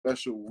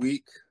special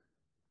week.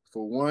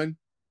 For one,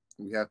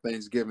 we have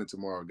Thanksgiving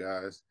tomorrow,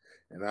 guys.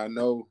 And I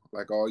know,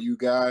 like all you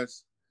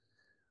guys,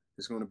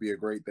 it's going to be a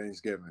great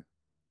Thanksgiving.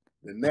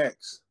 The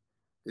next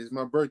is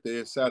my birthday.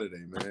 It's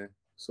Saturday, man.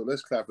 So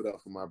let's clap it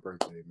up for my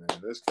birthday,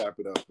 man. Let's clap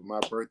it up for my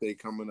birthday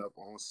coming up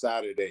on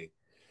Saturday.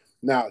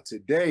 Now,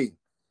 today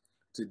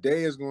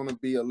is going to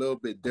be a little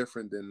bit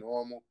different than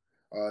normal.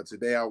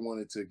 Today, I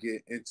wanted to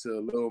get into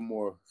a little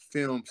more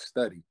film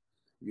study.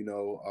 You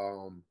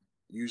know,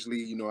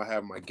 usually, I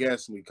have my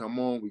guests and we come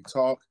on, we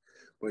talk.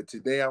 But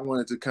today, I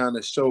wanted to kind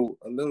of show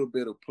a little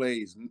bit of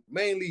plays,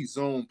 mainly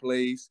zone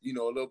plays, a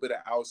little bit of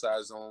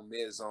outside zone,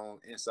 mid zone,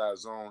 inside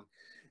zone.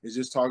 And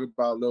just talk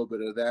about a little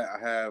bit of that. I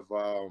have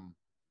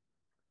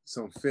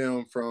some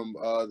film from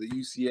the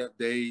UCF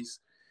days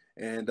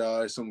and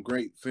some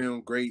great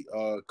film, great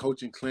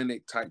coaching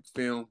clinic type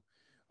film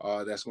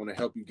that's going to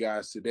help you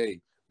guys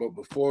today. But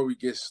before we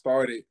get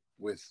started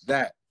with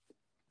that,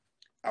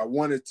 I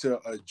wanted to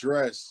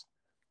address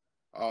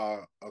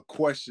a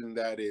question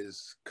that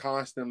is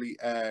constantly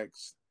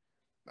asked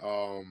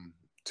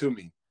to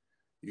me.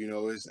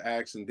 It's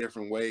asked in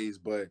different ways,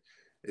 but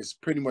it's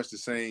pretty much the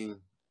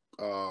same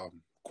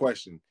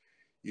question.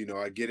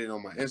 I get it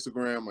on my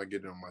Instagram, I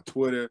get it on my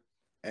Twitter,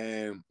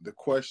 and the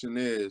question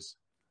is,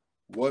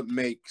 what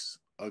makes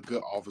a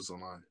good offensive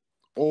line?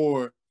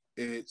 Or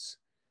it's,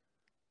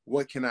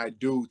 what can I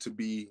do to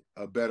be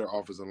a better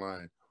offensive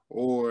line?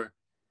 Or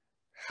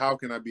how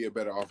can I be a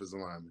better offensive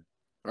lineman?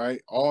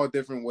 Right? All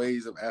different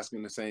ways of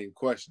asking the same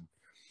question.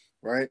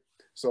 Right?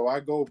 So I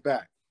go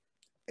back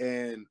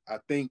and I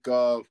think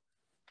of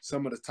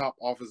some of the top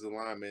offensive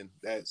linemen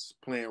that's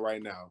playing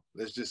right now.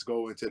 Let's just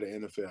go into the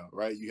NFL,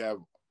 right? You have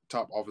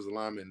top offensive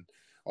linemen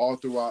all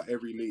throughout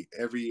every league,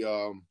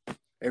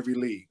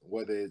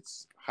 whether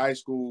it's high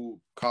school,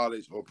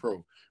 college, or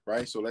pro,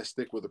 right? So let's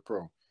stick with the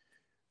pro.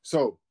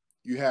 So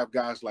you have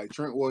guys like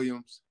Trent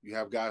Williams, you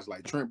have guys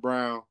like Trent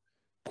Brown,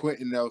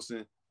 Quentin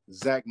Nelson,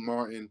 Zach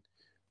Martin,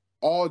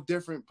 all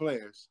different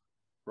players,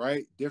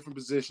 right? Different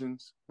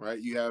positions, right?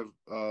 You have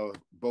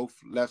both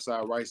left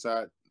side, right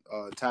side,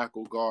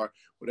 tackle, guard,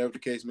 whatever the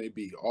case may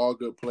be. All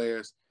good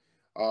players.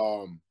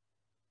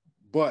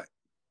 But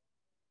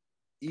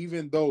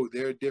even though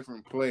they're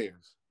different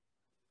players,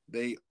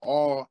 they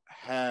all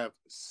have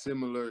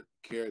similar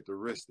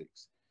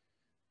characteristics.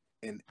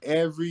 And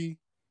every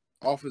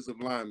offensive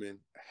lineman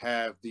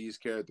have these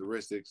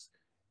characteristics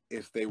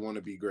if they want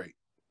to be great.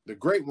 The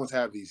great ones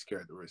have these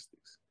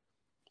characteristics.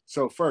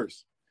 So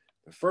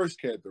the first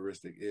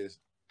characteristic is,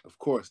 of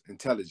course,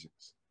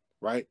 intelligence,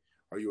 right?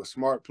 Are you a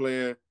smart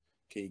player?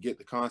 Can you get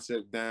the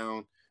concept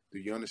down? Do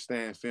you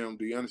understand film?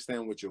 Do you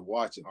understand what you're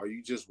watching? Are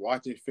you just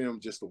watching film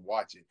just to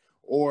watch it?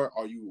 Or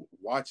are you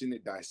watching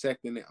it,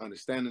 dissecting it,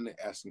 understanding it,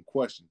 asking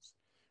questions,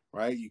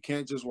 right? You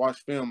can't just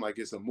watch film like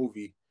it's a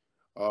movie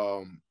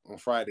on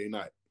Friday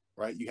night,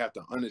 right? You have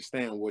to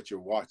understand what you're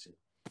watching,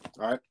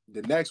 all right?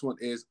 The next one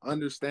is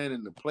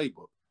understanding the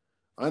playbook.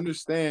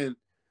 Understand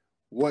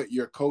what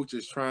your coach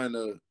is trying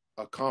to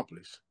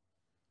accomplish.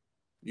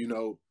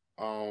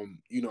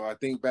 I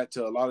think back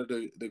to a lot of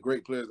the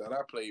great players that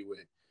I played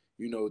with.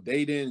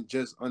 They didn't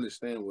just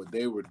understand what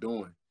they were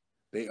doing.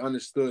 They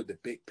understood the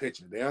big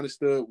picture. They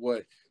understood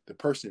what the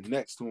person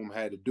next to them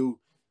had to do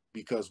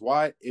because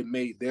why? It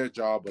made their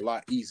job a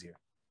lot easier.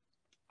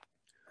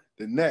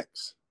 The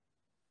next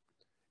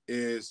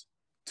is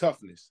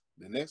toughness.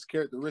 The next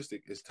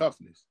characteristic is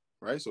toughness,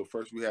 right? So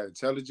first we had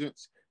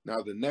intelligence.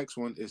 Now the next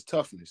one is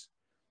toughness.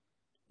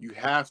 You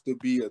have to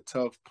be a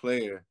tough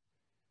player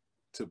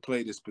to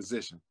play this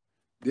position.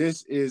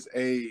 This is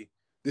a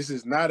this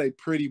is not a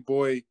pretty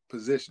boy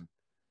position.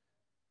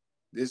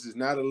 This is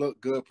not a look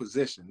good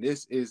position.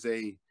 This is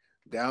a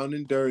down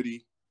and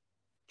dirty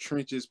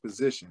trenches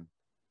position.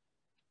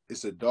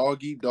 It's a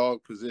dog eat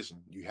dog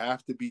position. You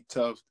have to be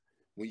tough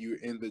when you're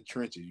in the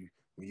trenches.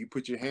 When you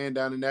put your hand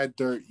down in that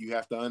dirt, you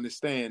have to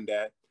understand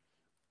that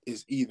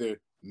it's either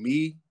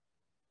me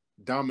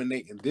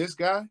dominating this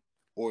guy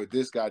or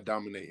this guy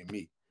dominating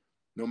me.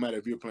 No matter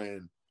if you're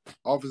playing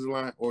offensive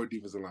line or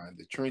defensive line,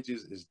 the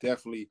trenches is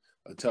definitely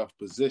a tough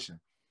position.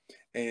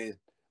 And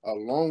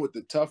along with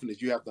the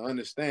toughness, you have to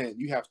understand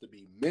you have to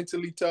be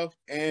mentally tough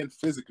and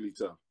physically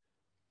tough.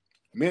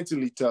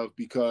 Mentally tough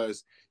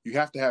because you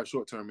have to have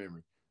short term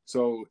memory.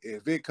 So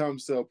if it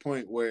comes to a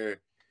point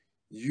where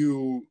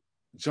you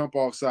jump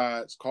off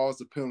sides, cause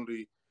a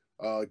penalty,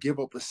 give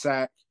up a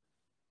sack,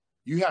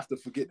 you have to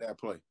forget that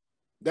play.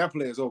 That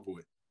play is over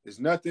with. There's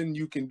nothing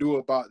you can do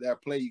about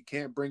that play. You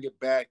can't bring it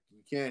back.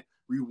 You can't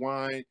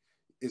rewind.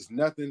 There's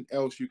nothing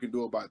else you can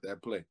do about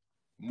that play.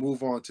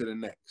 Move on to the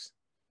next.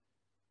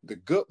 The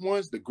good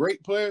ones, the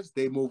great players,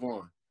 they move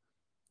on.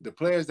 The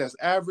players that's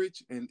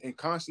average and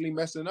constantly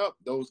messing up,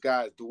 those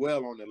guys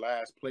dwell on the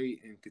last play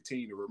and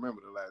continue to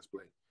remember the last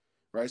play,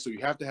 right? So you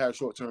have to have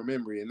short-term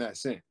memory in that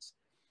sense.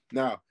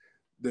 Now,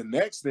 the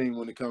next thing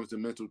when it comes to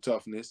mental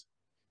toughness,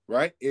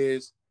 right,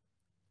 is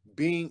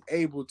being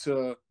able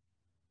to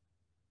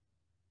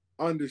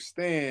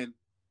understand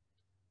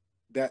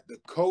that the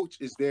coach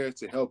is there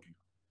to help you.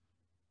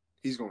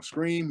 He's going to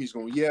scream. He's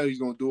going to yell. He's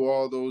going to do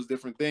all those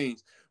different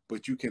things,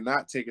 but you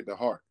cannot take it to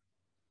heart.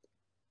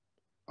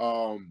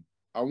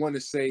 I want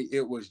to say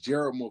it was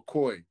Gerald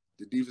McCoy,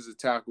 the defensive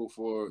tackle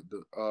for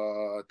the,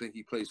 I think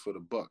he plays for the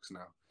Bucks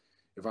now,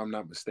 if I'm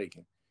not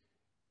mistaken.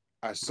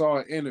 I saw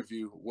an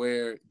interview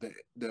where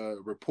the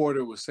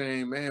reporter was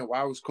saying, man,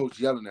 why was coach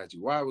yelling at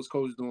you? Why was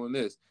coach doing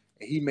this?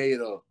 And he made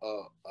a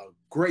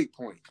great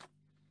point.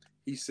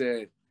 He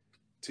said,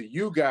 to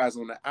you guys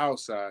on the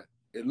outside,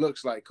 it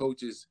looks like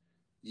coach is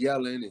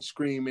yelling and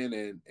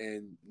screaming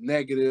and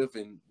negative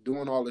and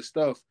doing all this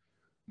stuff,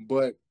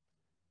 but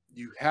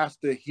you have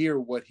to hear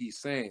what he's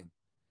saying.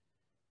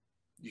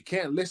 You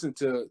can't listen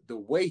to the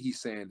way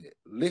he's saying it.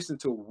 Listen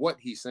to what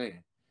he's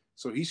saying.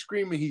 So he's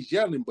screaming, he's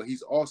yelling, but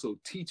he's also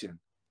teaching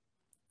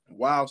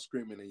while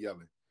screaming and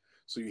yelling.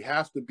 So you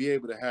have to be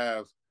able to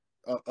have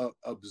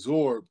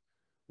absorb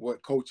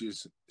what coach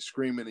is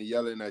screaming and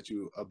yelling at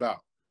you about,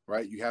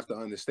 right? You have to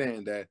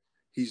understand that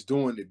he's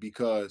doing it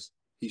because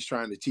he's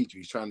trying to teach you.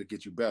 He's trying to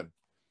get you better.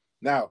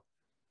 Now,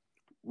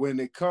 when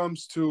it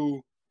comes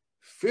to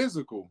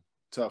physical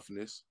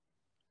toughness,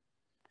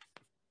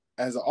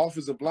 as an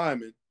offensive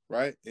lineman,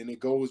 right, and it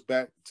goes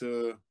back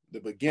to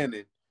the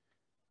beginning,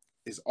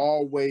 it's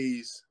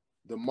always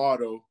the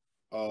motto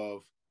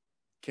of,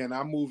 can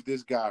I move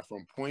this guy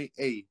from point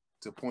A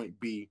to point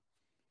B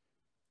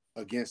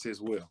against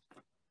his will?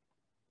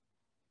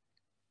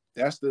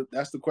 That's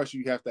the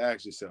question you have to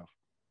ask yourself.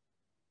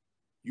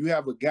 You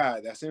have a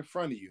guy that's in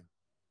front of you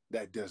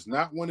that does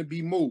not want to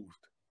be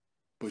moved,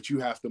 but you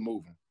have to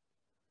move him.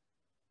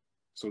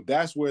 So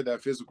that's where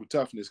that physical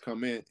toughness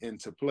come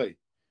into play.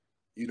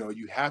 You know,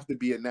 you have to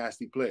be a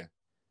nasty player.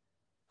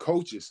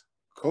 Coaches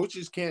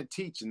can't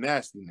teach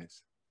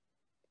nastiness.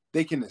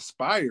 They can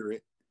inspire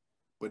it,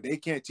 but they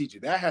can't teach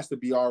it. That has to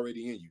be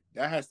already in you.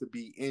 That has to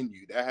be in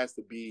you. That has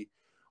to be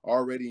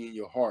already in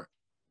your heart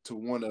to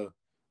want to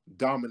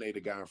dominate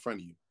a guy in front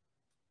of you.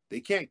 They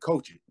can't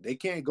coach it. They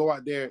can't go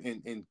out there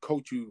and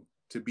coach you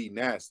to be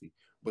nasty,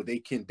 but they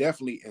can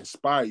definitely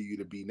inspire you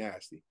to be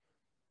nasty.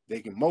 They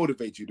can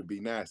motivate you to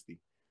be nasty.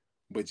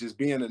 But just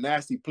being a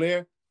nasty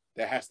player,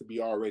 that has to be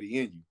already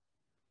in you.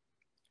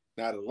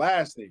 Now, the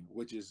last thing,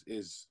 which is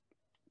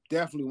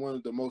definitely one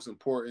of the most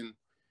important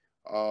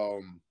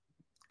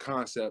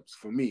concepts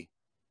for me,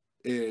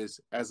 is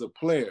as a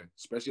player,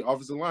 especially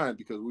offensive line,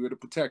 because we were the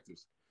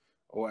protectors,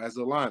 or as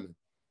a lineman,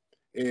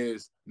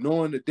 is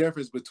knowing the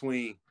difference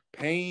between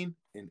pain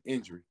and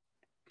injury.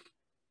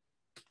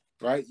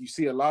 Right? You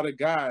see a lot of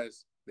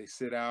guys, they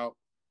sit out,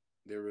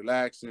 they're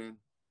relaxing,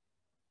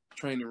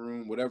 training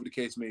room, whatever the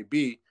case may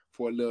be,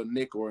 for a little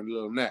nick or a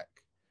little knack.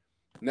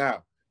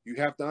 Now, you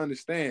have to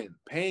understand,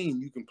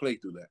 pain, you can play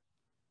through that.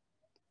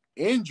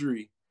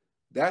 Injury,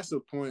 that's a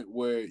point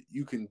where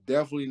you can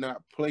definitely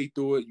not play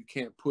through it. You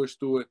can't push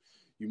through it.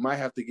 You might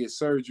have to get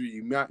surgery.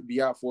 You might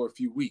be out for a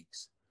few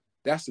weeks.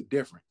 That's the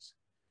difference.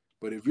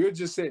 But if you're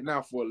just sitting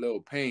out for a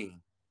little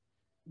pain,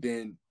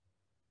 then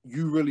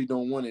you really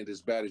don't want it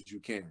as bad as you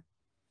can.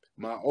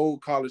 My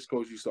old college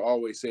coach used to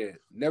always say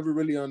it. Never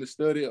really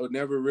understood it or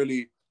never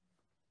really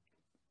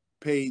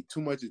paid too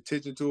much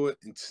attention to it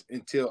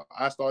until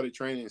I started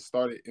training and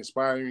started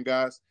inspiring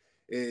guys,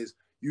 is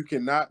you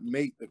cannot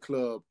make the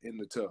club in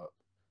the tub.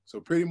 So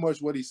pretty much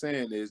what he's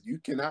saying is you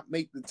cannot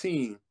make the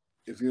team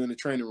if you're in the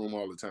training room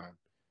all the time.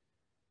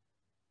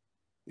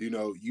 You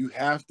know, you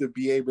have to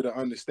be able to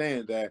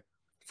understand that,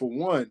 for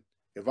one,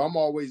 if I'm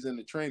always in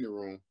the training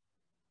room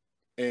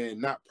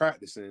and not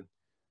practicing,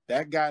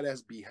 that guy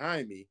that's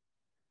behind me,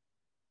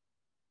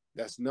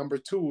 that's number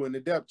 2 in the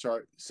depth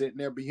chart, sitting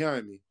there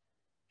behind me,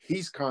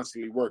 he's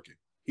constantly working.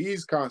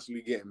 He's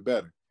constantly getting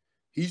better.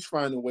 He's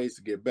finding ways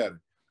to get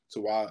better.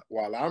 So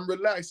while I'm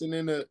relaxing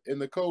in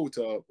the cold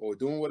tub or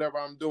doing whatever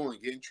I'm doing,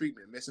 getting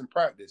treatment, missing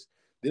practice,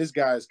 this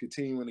guy is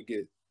continuing to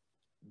get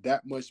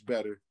that much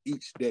better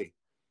each day.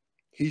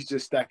 He's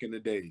just stacking the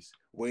days,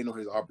 waiting on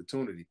his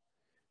opportunity.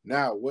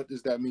 Now, what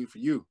does that mean for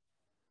you?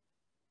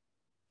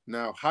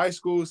 Now, high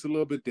school is a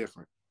little bit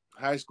different.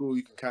 High school,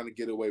 you can kind of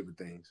get away with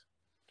things.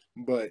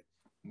 But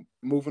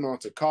moving on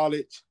to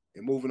college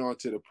and moving on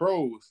to the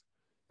pros,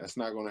 that's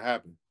not going to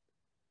happen.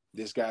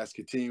 This guy's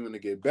continuing to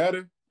get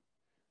better,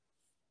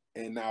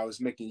 and now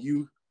it's making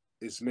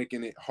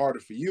it harder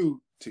for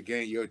you to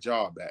gain your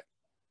job back,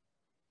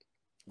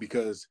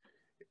 because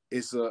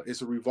it's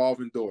a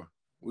revolving door.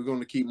 We're going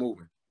to keep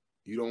moving.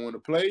 You don't want to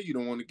play, you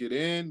don't want to get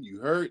in, you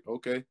hurt,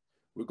 okay.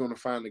 We're going to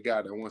find the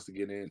guy that wants to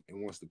get in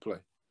and wants to play.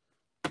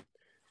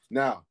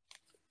 Now,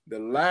 the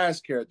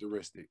last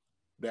characteristic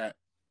that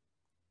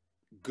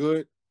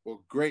good or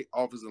great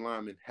offensive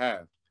linemen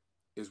have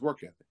is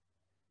work ethic.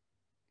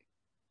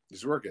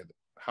 It's work ethic.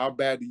 How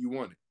bad do you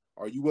want it?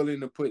 Are you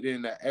willing to put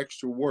in that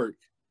extra work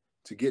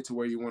to get to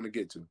where you want to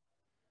get to?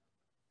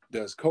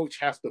 Does coach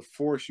have to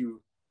force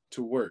you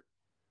to work?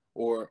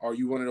 Or are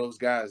you one of those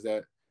guys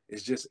that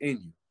is just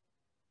in you?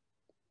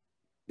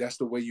 That's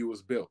the way you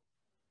was built.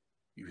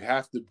 You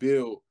have to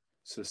build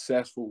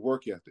successful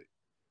work ethic.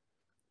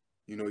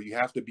 You know, you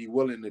have to be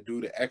willing to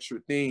do the extra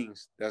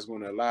things that's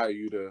going to allow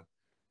you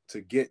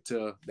to get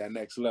to that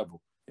next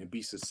level. and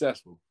be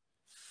successful.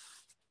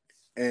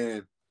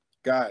 And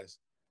guys,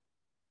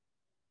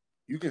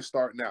 you can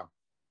start now.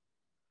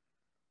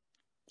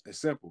 It's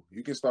simple.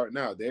 You can start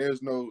now.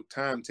 There's no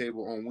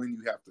timetable on when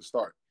you have to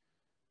start.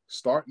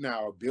 Start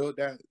now. Build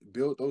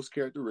those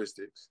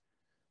characteristics,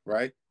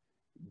 right?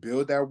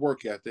 Build that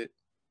work ethic.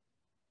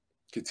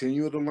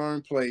 Continue to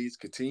learn plays.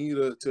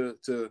 Continue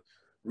to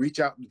reach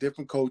out to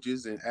different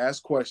coaches and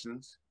ask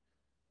questions.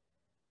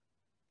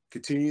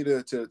 Continue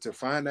to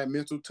find that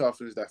mental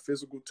toughness, that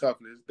physical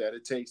toughness that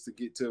it takes to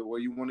get to where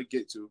you want to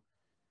get to,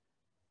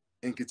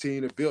 and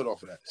continue to build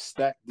off of that.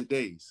 Stack the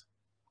days.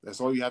 That's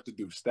all you have to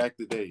do. Stack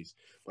the days.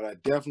 But I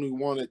definitely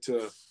wanted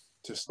to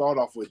start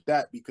off with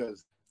that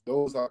because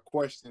those are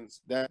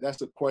questions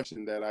that's a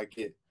question that I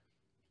get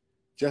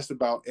just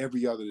about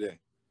every other day.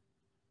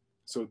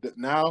 So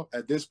now,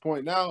 at this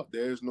point now,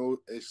 there's no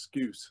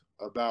excuse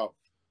about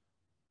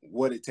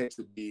what it takes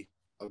to be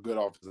a good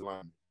offensive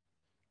lineman.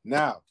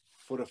 Now,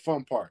 for the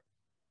fun part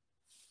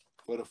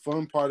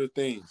of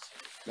things,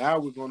 now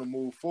we're going to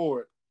move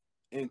forward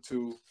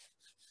into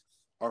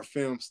our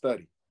film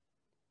study.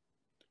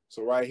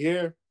 So right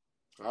here,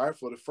 all right,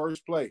 for the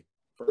first play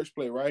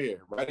right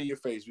here, right in your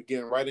face. We're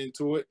getting right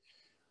into it.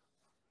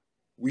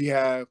 We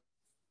have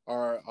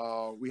our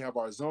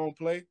zone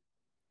play.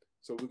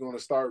 So we're going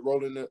to start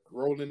rolling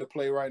the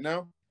play right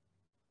now.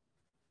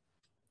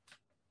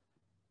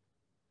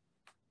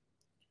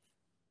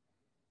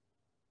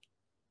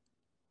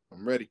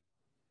 I'm ready.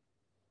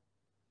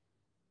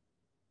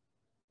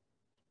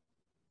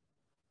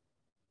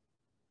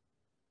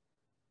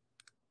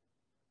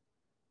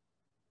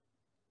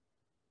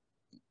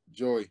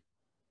 Joey.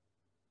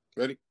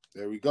 Ready?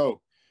 There we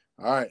go.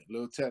 All right,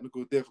 little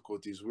technical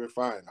difficulties. We're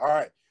fine. All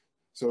right.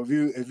 So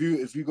if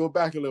you go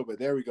back a little bit,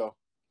 there we go.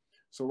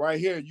 So right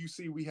here, you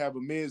see we have a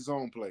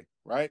mid-zone play,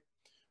 right?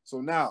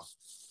 So now,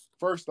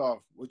 first off,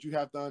 what you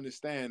have to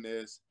understand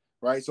is,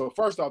 right? So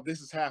first off,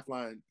 this is half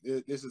line.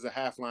 This is a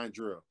half line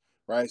drill,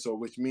 right? So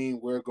which means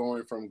we're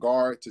going from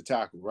guard to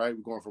tackle, right?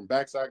 We're going from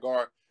backside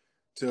guard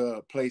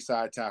to play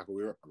side tackle,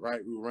 we're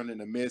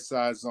running a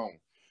mid-side zone.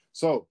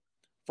 So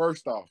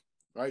first off,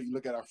 right, you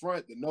look at our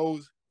front, the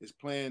nose is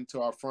playing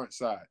to our front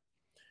side.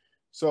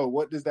 So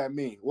what does that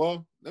mean?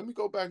 Well, let me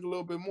go back a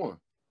little bit more.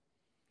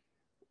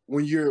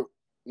 When you're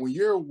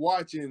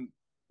watching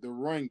the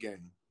run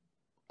game,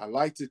 I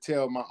like to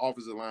tell my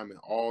offensive linemen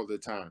all the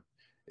time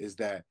is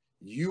that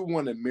you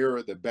want to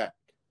mirror the back.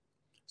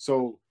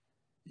 So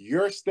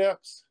your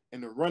steps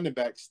and the running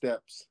back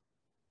steps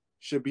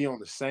should be on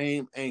the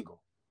same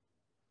angle.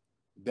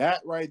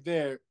 That right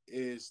there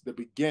is the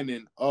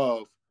beginning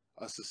of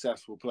a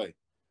successful play.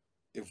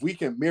 If we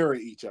can mirror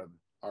each other,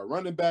 our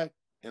running back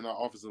and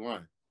our offensive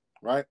line,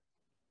 right?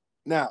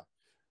 Now,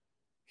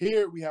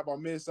 here we have our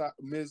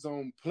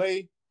mid-zone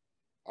play.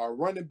 Our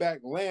running back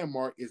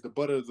landmark is the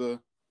butt of the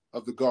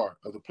guard,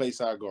 of the play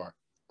side guard,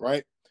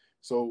 right?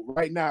 So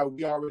right now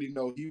we already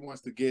know he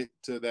wants to get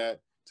to the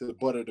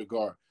butt of the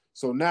guard.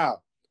 So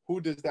now,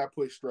 who does that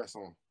put stress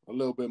on a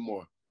little bit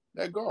more?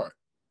 That guard,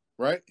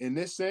 right? In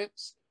this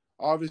sense,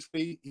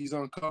 obviously he's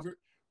uncovered,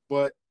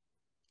 but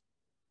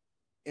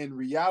in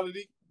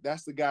reality,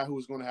 that's the guy who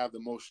is going to have the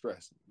most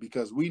stress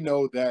because we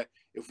know that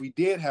if we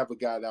did have a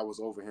guy that was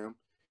over him,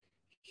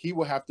 he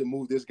will have to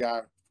move this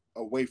guy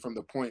away from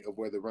the point of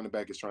where the running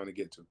back is trying to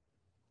get to,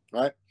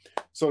 right?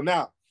 So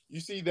now you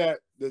see that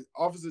the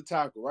offensive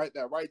tackle, right?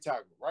 That right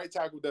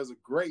tackle does a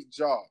great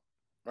job,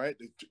 right?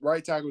 The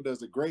right tackle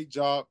does a great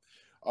job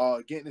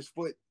getting his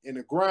foot in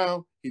the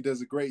ground. He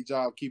does a great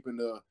job keeping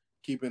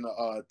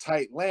a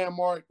tight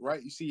landmark,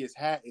 right? You see his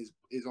hat is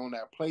on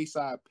that play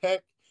side pec,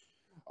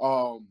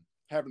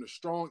 having a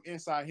strong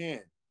inside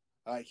hand.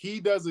 He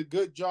does a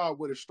good job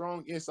with a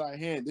strong inside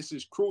hand. This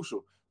is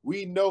crucial.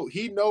 We know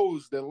he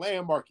knows the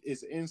landmark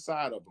is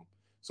inside of him.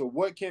 So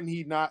what can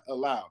he not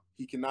allow?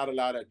 He cannot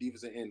allow that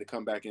defensive end to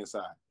come back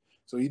inside.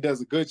 So he does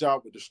a good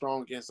job with the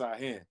strong inside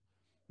hand.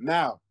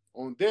 Now,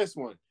 on this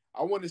one,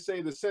 I want to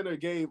say the center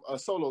gave a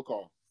solo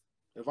call,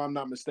 if I'm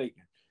not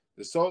mistaken.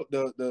 The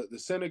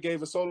center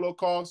gave a solo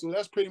call, so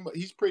that's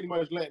he's pretty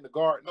much letting the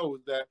guard know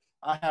that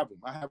I have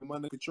him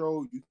under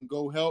control. You can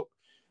go help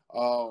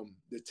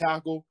the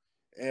tackle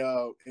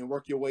and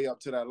work your way up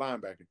to that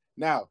linebacker.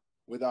 Now,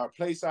 with our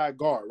play side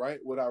guard, right?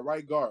 With our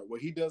right guard,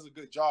 what he does a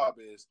good job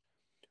is,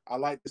 I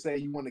like to say,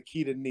 you want to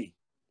key the knee,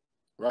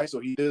 right? So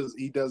he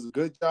does a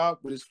good job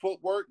with his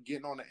footwork,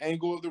 getting on the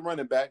angle of the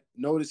running back.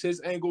 Notice his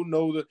angle,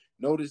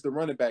 notice the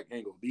running back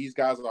angle. These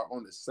guys are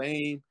on the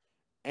same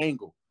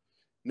angle.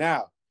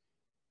 Now,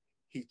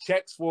 he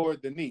checks for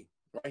the knee,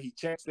 right? He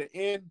checks the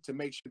end to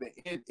make sure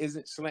the end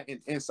isn't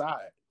slanting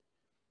inside.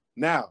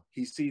 Now,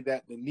 he sees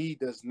that the knee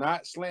does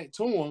not slant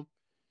to him.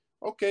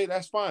 Okay,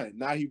 that's fine.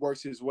 Now he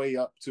works his way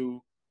up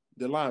to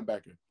the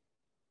linebacker.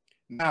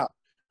 Now,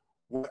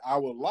 what I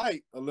would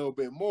like a little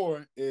bit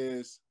more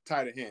is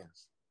tighter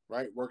hands,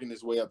 right? Working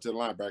his way up to the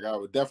linebacker. I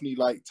would definitely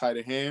like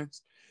tighter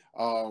hands.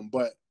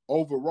 But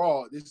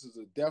overall, this is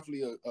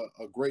definitely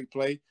a great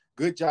play.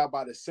 Good job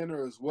by the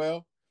center as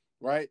well,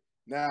 right?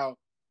 Now,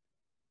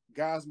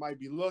 guys might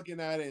be looking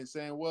at it and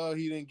saying, well,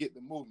 he didn't get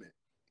the movement.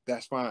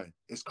 That's fine.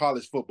 It's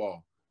college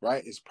football,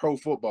 right? It's pro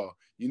football.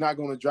 You're not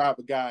going to drive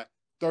a guy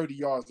 30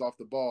 yards off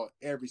the ball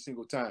every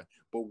single time.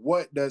 But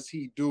what does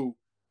he do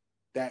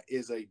that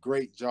is a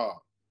great job?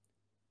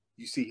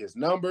 You see his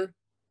number.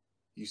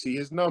 You see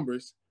his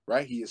numbers,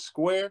 right? He is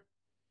square,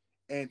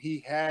 and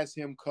he has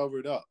him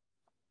covered up.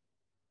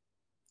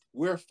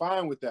 We're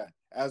fine with that.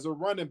 As a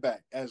running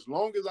back, as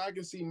long as I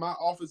can see my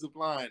offensive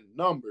line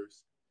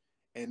numbers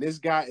and this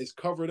guy is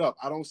covered up,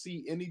 I don't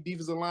see any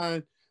defensive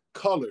line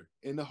color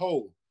in the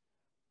hole,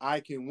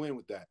 I can win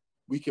with that.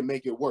 We can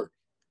make it work.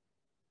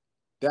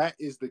 That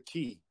is the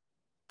key.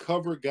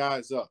 Cover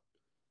guys up.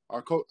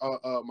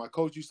 My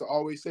coach used to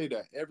always say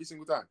that every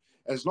single time.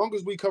 As long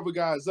as we cover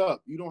guys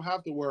up, you don't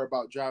have to worry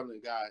about driving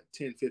a guy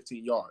 10,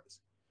 15 yards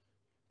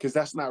because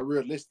that's not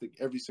realistic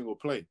every single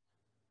play.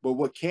 But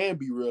what can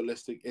be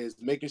realistic is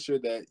making sure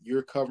that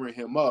you're covering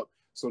him up.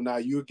 So now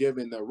you're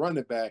giving the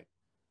running back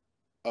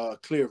a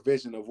clear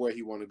vision of where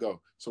he want to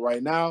go. So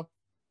right now,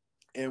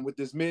 and with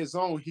this mid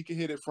zone, he can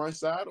hit it front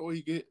side or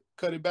he can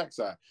cut it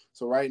backside.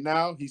 So right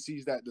now, he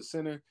sees that the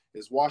center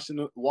is washing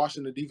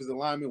the defensive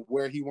lineman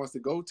where he wants to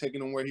go,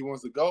 taking him where he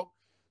wants to go.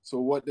 So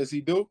what does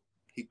he do?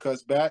 He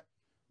cuts back.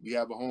 We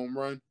have a home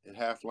run and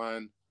half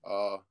line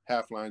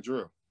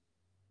drill.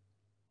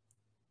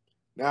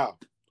 Now,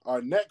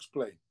 our next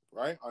play,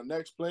 right? Our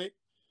next play,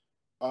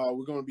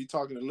 we're going to be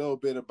talking a little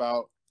bit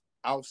about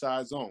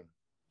outside zone.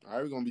 All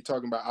right, we're going to be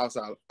talking about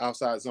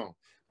outside zone.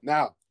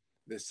 Now,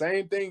 the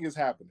same thing is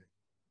happening,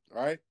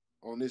 right?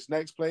 On this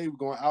next play, we're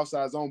going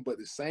outside zone, but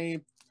the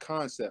same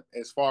concept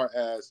as far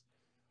as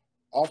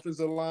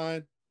offensive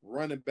line,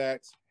 running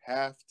backs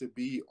have to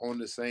be on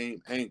the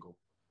same angle,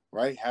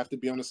 right? Have to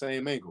be on the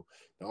same angle.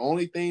 The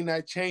only thing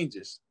that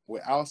changes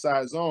with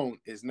outside zone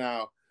is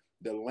now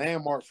the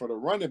landmark for the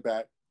running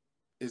back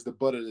is the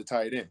butt of the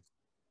tight end,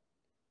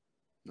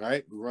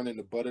 right? We're running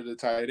the butt of the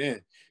tight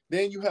end.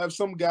 Then you have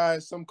some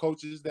guys, some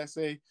coaches that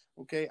say,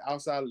 okay,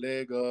 outside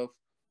leg of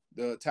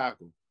the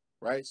tackle,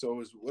 right? So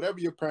it's whatever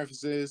your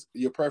preference is,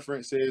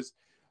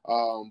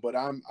 but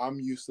I'm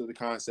used to the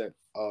concept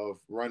of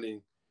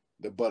running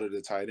the butt of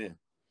the tight end.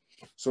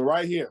 So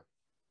right here,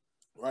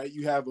 right,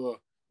 you have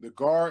the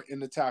guard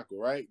and the tackle,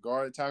 right?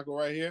 Guard and tackle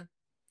right here.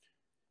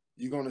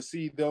 You're gonna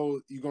see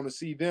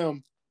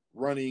them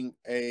running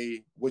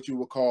what you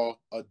would call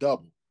a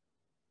double.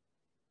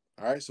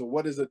 All right. So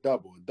what is a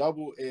double? A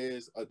double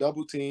is a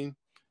double team.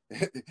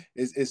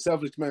 It's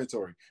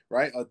self-explanatory,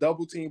 right? A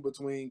double team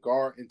between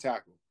guard and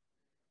tackle.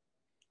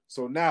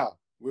 So now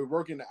we're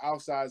working the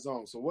outside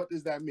zone. So what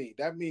does that mean?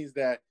 That means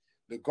that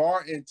the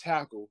guard and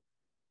tackle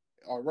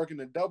are working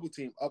the double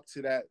team up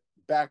to that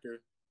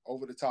backer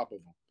over the top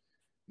of them.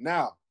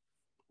 Now,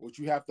 what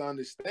you have to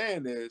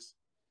understand is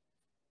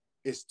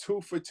it's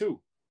 2 for 2.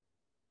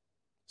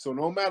 So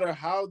no matter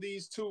how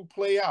these two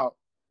play out,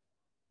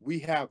 we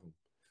have them.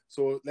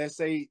 So let's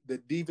say the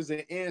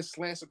defensive end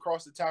slants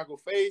across the tackle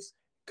face,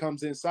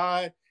 comes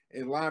inside,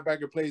 and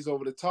linebacker plays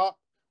over the top.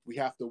 We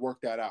have to work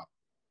that out.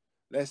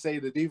 Let's say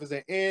the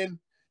defensive end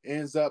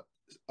ends up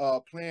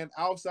playing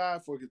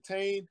outside for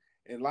contain,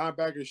 and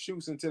linebacker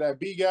shoots into that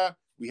B guy.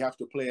 We have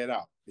to play it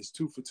out. It's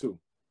 2 for 2.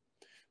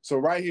 So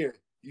right here,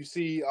 you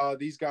see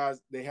these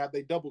guys, they have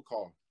their double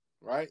call,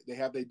 right? They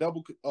have their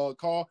double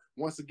call.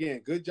 Once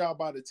again, good job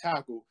by the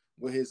tackle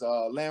with his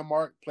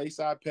landmark, play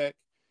side peck.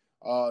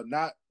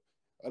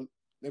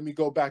 Let me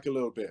go back a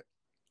little bit.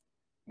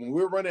 When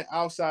we're running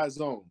outside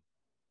zone,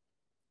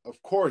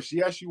 of course,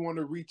 yes, you want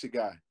to reach a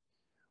guy,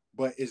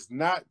 but it's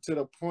not to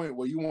the point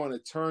where you want to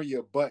turn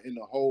your butt in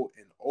the hole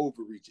and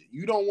overreach it.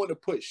 You don't want to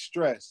put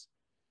stress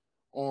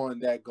on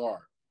that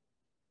guard.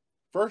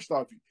 First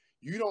off,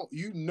 you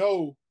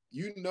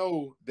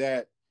know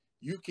that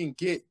you can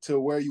get to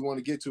where you want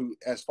to get to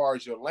as far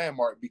as your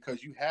landmark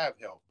because you have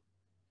help.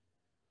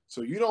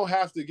 So you don't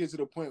have to get to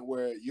the point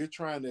where you're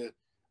trying to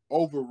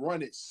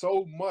overrun it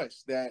so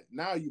much that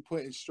now you're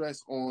putting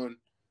stress on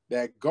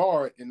that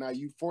guard, and now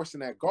you forcing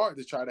that guard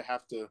to try to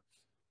have to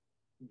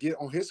get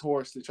on his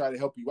horse to try to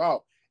help you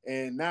out.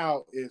 And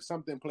now if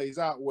something plays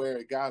out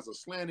where guys are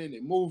slanting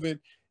and moving,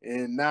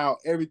 and now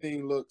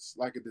everything looks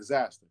like a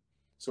disaster.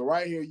 So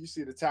right here, you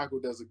see the tackle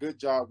does a good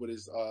job with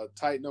his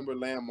tight number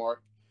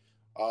landmark,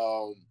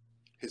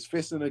 his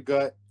fist in the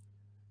gut.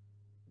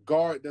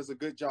 Guard does a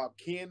good job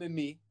keying the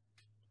knee.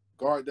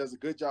 Guard does a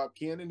good job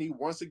keying the knee.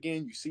 Once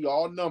again, you see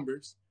all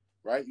numbers,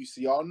 right? You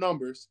see all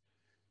numbers.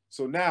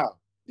 So now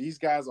these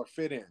guys are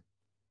fit in,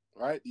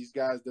 right? These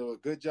guys do a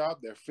good job.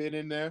 They're fit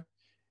in there.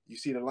 You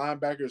see the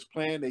linebackers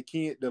playing. The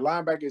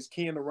linebacker is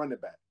keying the running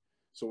back.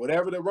 So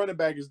whatever the running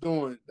back is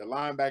doing, the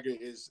linebacker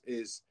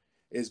is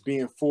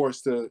being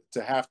forced to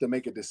have to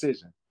make a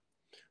decision.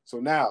 So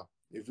now,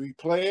 if we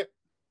play it,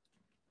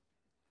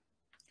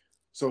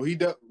 so he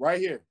does right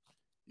here.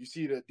 You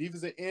see the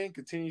defensive end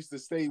continues to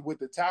stay with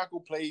the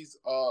tackle, plays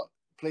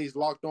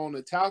locked on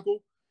the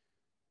tackle.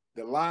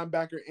 The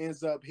linebacker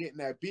ends up hitting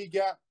that B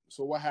gap.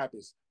 So what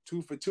happens?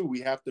 2 for 2.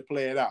 We have to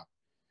play it out.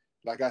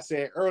 Like I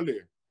said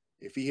earlier,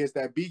 If he hits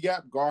that B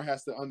gap, guard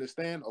has to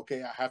understand,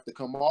 okay, I have to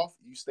come off,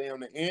 you stay on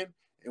the end,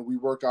 and we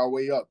work our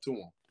way up to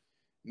him.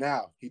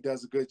 Now, he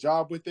does a good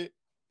job with it.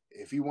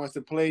 If he wants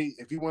to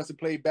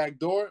play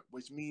backdoor,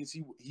 which means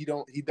he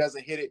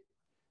doesn't hit it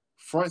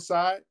front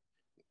side,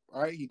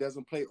 right? He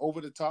doesn't play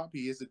over the top.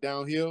 He hits it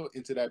downhill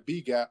into that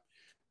B gap,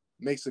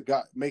 makes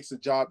the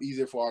job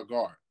easier for our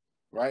guard,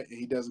 right? And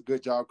he does a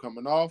good job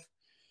coming off.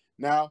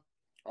 Now,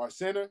 our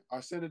center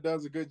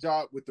does a good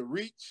job with the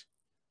reach.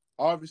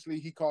 Obviously,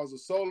 he calls a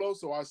solo,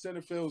 so our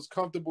center feels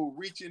comfortable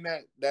reaching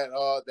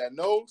that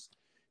nose.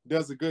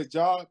 Does a good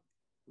job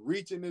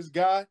reaching this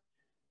guy,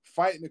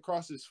 fighting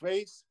across his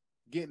face,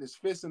 getting his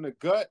fist in the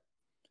gut,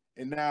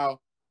 and now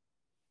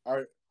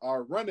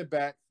our running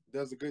back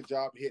does a good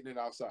job hitting it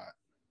outside.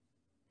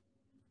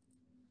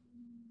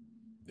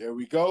 There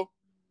we go.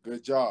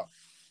 Good job.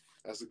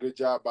 That's a good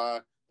job by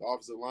the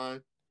offensive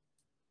line.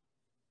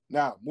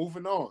 Now,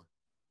 moving on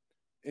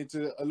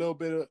into a little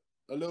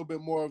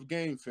bit more of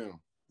game film,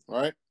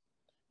 right?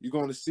 You're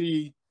going to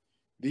see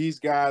these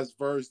guys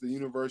versus the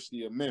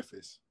University of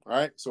Memphis,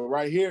 right? So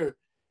right here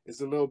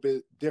is a little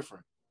bit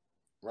different.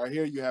 Right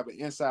here, you have an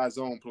inside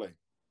zone play,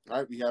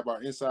 right? We have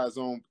our inside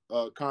zone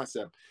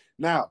concept.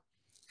 Now,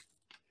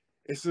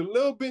 it's a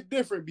little bit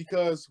different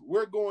because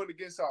we're going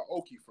against our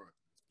Oki front,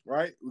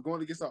 right? We're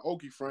going against our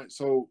Oki front.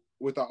 So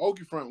with our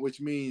Oki front, which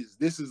means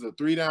this is a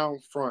 3-down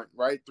front,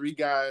 right? 3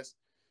 guys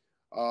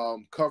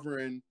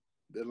covering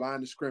the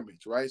line of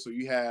scrimmage, right? So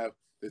you have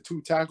the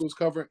 2 tackles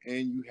covered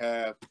and you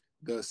have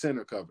the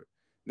center covered.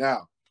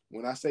 Now,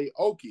 when I say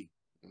Oki,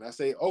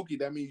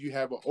 that means you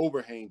have an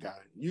overhang guy,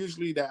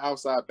 usually the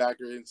outside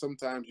backer, and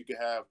sometimes you can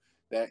have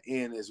that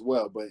end as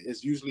well, but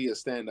it's usually a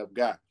stand-up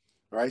guy,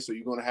 right? So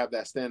you're going to have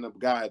that stand-up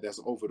guy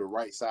that's over the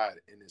right side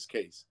in this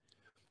case,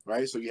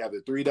 right? So you have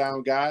the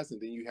 3-down guys,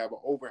 and then you have an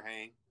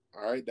overhang,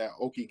 all right, that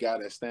Oki guy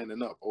that's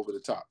standing up over the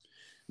top.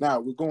 Now,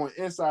 we're going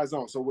inside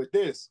zone. So with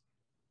this,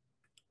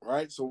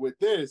 right,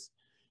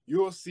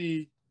 you'll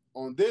see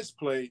on this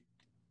play,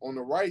 on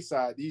the right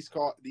side, these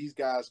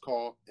guys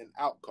call an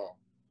out call.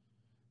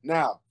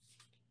 Now,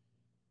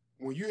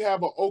 when you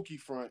have an Oki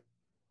front,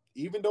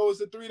 even though it's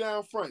a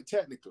 3-down front,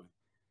 technically,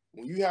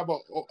 when you have a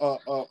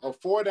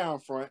 4-down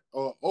front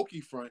or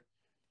Oki front,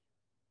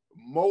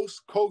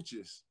 most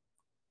coaches,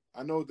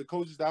 I know the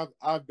coaches that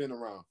I've been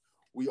around,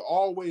 we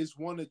always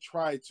want to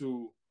try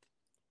to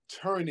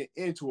turn it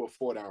into a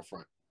 4-down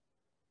front.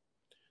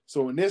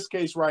 So in this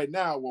case right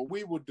now, what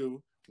we will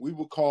do, we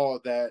will call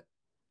that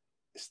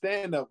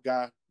stand-up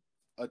guy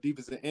a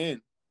defensive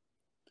end.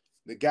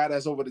 The guy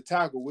that's over the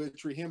tackle, we'll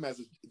treat him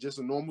as just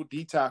a normal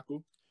D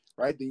tackle,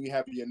 right? Then you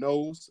have your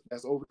nose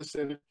that's over the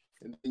center,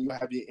 and then you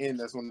have your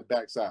end that's on the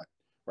backside,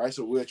 right?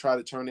 So we'll try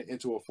to turn it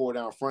into a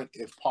 4-down front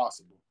if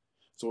possible.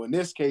 So in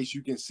this case,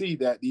 you can see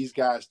that these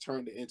guys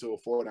turned it into a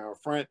 4-down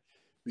front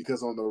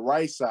because on the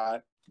right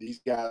side,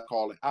 these guys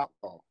call it out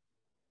call,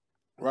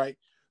 right?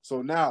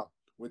 So now,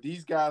 with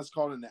these guys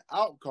calling the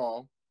out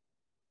call,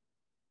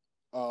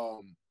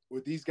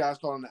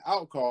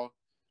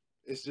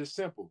 it's just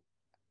simple.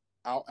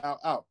 Out, out,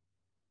 out.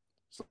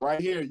 So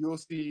right here, you'll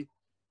see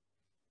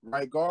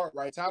right guard,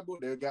 right tackle.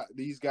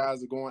 These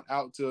guys are going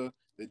out to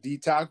the D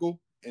tackle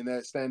and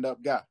that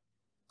stand-up guy.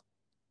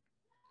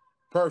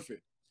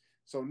 Perfect.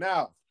 So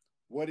now,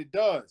 what it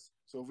does,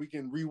 so if we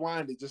can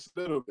rewind it just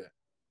a little bit.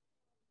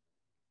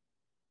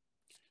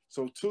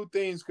 So 2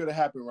 things could have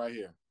happened right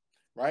here,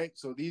 right?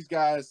 So these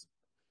guys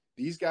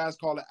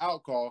call it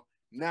out call.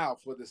 Now,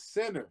 for the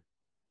center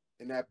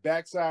and that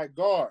backside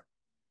guard,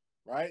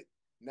 right?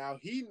 Now,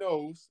 he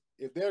knows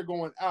if they're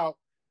going out,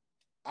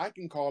 I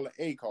can call an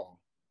A call.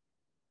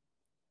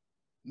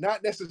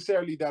 Not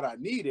necessarily that I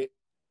need it,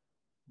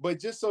 but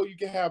just so you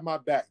can have my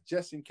back,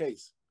 just in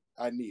case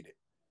I need it,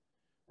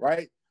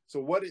 right? So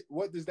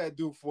what does that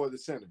do for the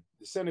center?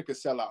 The center could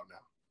sell out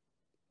now,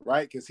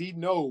 right? Because he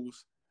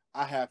knows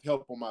I have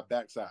help on my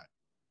backside,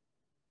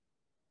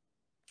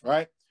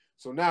 right?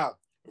 So now,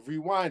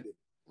 rewind it,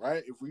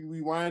 right? If we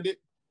rewind it,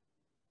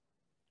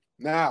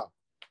 now,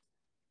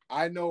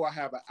 I know I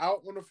have an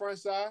out on the front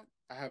side.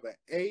 I have an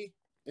A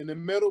in the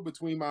middle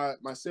between my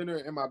center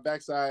and my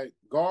backside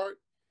guard.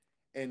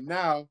 And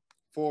now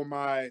for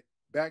my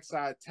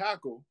backside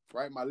tackle,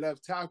 right, my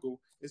left tackle,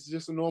 it's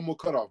just a normal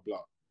cutoff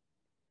block,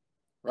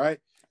 right?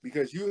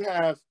 Because you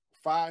have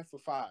 5 for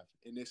 5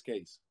 in this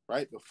case,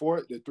 right? The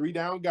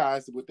 3-down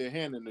guys with their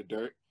hand in the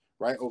dirt,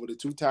 right, over the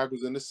 2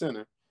 tackles in the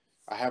center.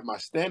 I have my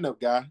stand-up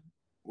guy,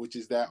 which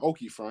is that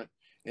Oki front,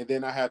 and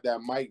then I have that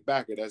Mike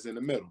backer that's in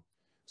the middle.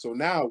 So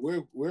now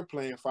we're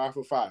playing 5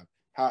 for 5.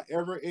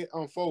 However it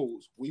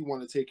unfolds, we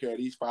want to take care of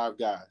these 5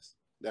 guys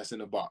that's in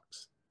the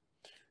box.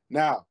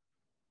 Now,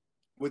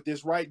 with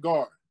this right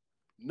guard,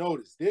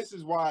 notice this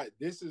is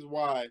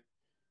why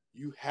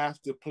you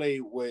have to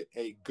play with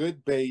a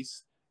good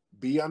base,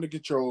 be under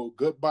control,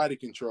 good body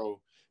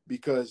control,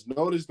 because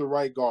notice the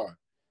right guard.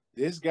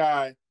 This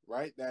guy,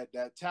 right,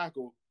 that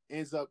tackle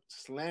ends up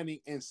slanting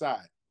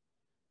inside.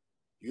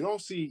 You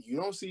don't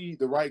see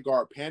the right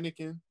guard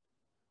panicking,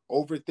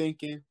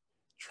 overthinking,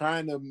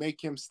 trying to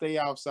make him stay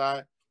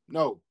outside.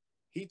 No,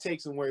 He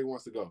takes him where he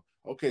wants to go.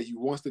 Okay, you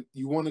want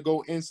to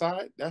go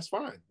inside? That's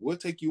fine. We'll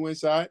take you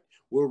inside.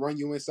 We'll run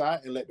you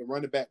inside and let the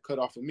running back cut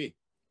off of me,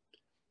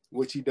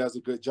 which he does a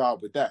good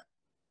job with that.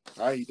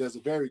 All right, he does a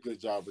very good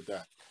job with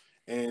that.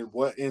 And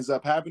what ends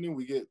up happening,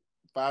 we get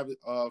 5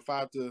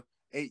 to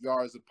 8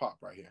 yards of pop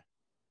right here.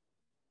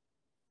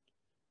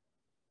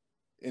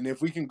 And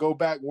if we can go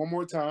back one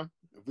more time,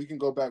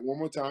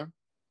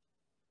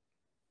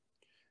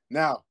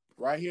 now,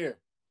 right here,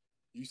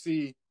 you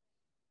see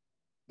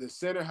the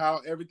center,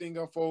 how everything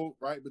unfolds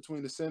right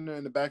between the center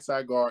and the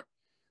backside guard.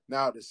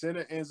 Now, the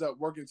center ends up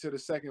working to the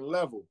second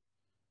level,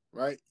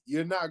 right?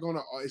 It's not going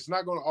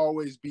to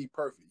always be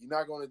perfect. You're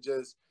not going to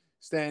just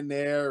stand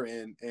there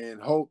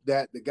and hope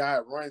that the guy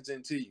runs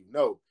into you.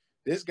 No,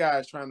 this guy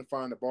is trying to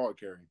find the ball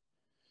carrier.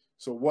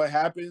 So what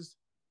happens?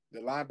 The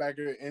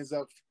linebacker ends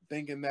up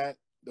thinking that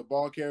the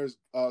ball carrier is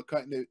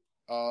cutting it,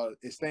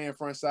 is staying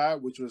front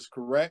side, which was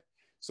correct.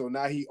 So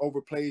now he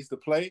overplays the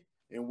play.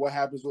 And what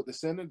happens with the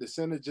center? The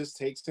center just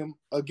takes him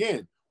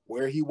again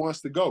where he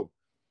wants to go.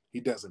 He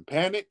doesn't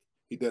panic.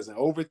 He doesn't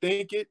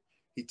overthink it.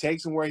 He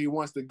takes him where he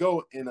wants to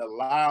go and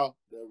allow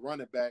the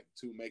running back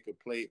to make a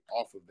play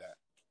off of that.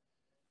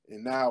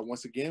 And now,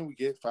 once again, we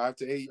get 5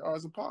 to 8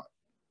 yards a pop.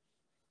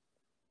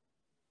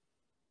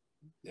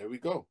 There we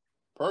go.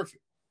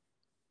 Perfect.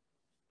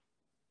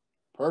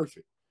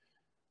 Perfect.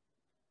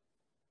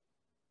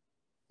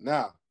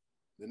 Now,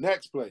 the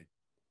next play,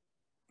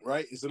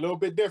 right, it's a little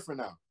bit different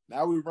now.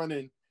 Now we're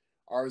running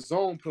our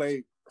zone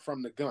play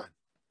from the gun.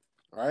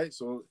 All right,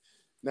 so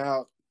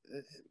now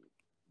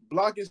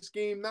blocking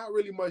scheme, not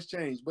really much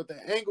change, but the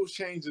angles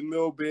change a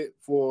little bit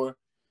for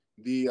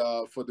the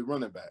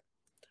running back,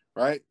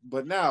 right?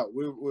 But now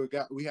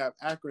we have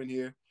Akron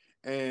here,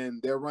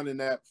 and they're running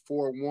that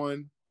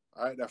 4-1,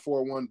 all right, that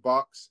 4-1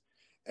 box,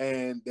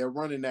 and they're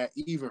running that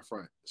even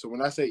front. So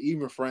when I say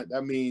even front,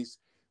 that means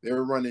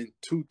they're running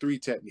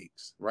 2-3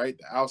 techniques, right?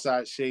 The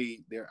outside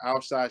shade, their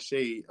outside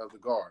shade of the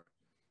guard.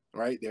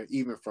 Right? They're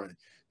even front.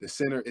 The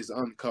center is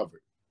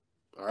uncovered.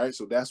 All right.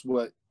 So that's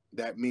what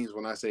that means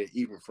when I say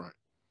even front.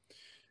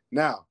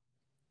 Now,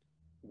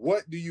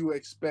 what do you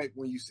expect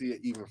when you see an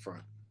even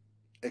front?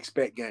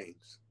 Expect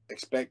games.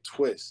 Expect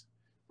twists.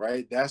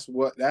 Right? That's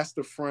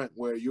the front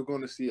where you're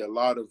going to see a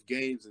lot of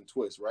games and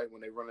twists, right? When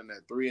they're running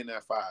that 3 and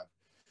that 5.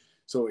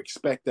 So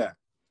expect that.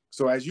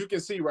 So as you can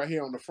see right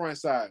here on the front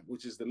side,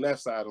 which is the left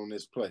side on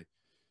this play,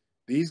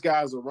 these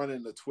guys are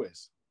running the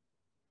twist.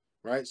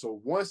 Right? So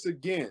once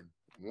again,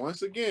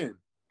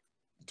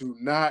 do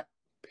not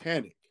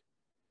panic.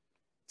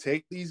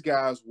 Take these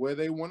guys where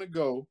they want to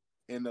go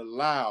and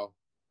allow.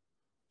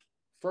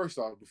 First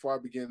off, before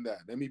I begin that,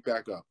 let me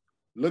back up.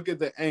 Look at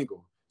the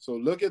angle. So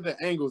look at the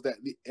angles that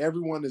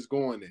everyone is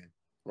going in,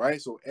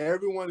 right? So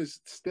everyone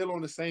is still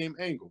on the same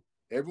angle.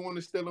 Everyone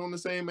is still on the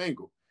same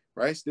angle,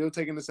 right? Still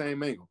taking the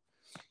same angle.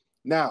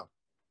 Now,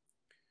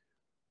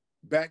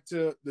 back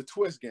to the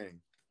twist game.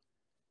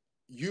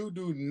 You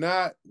do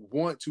not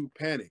want to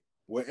panic.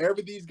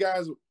 Wherever these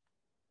guys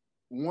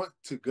want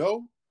to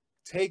go,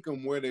 take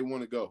them where they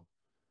want to go.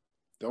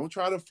 Don't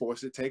try to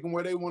force it. Take them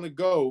where they want to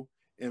go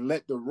and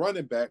let the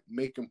running back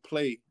make a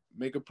play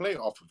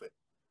off of it.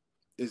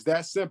 It's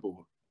that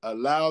simple.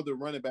 Allow the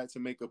running back to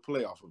make a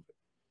play off of it.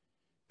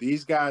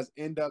 These guys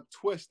end up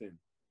twisting.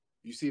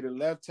 You see the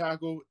left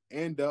tackle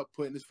end up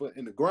putting his foot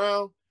in the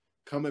ground,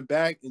 coming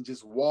back and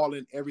just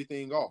walling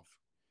everything off.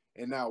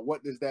 And now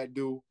what does that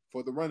do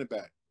for the running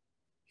back?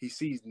 He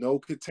sees no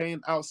contain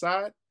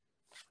outside.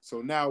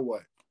 So now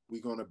what?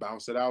 We're going to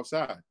bounce it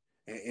outside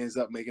and ends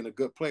up making a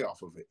good play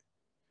off of it.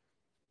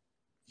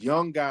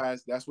 Young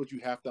guys, that's what you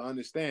have to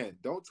understand.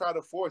 Don't try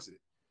to force it.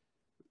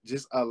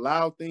 Just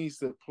allow things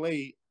to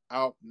play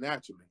out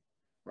naturally,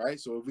 right?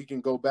 So if we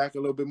can go back a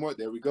little bit more,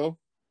 there we go.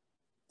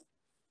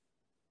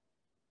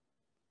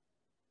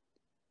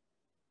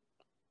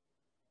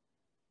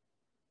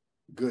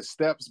 Good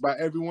steps by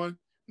everyone.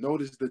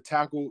 Notice the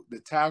tackle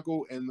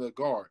and the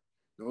guard.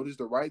 Notice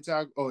the right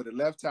tackle, the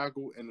left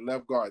tackle and the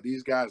left guard.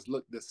 These guys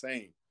look the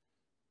same.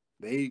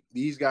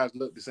 These guys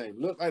look the same.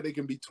 Look like they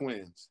can be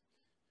twins.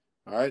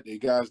 All right, these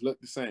guys look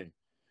the same.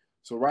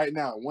 So right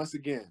now, once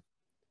again,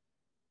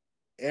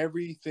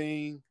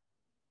 everything,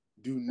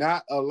 do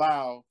not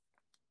allow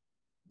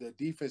the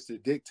defense to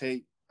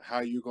dictate how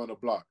you're going to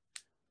block.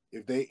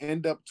 If they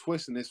end up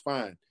twisting, it's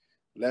fine.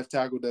 Left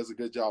tackle does a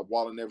good job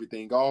walling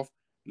everything off.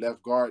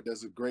 Left guard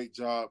does a great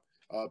job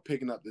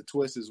picking up the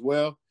twist as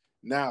well.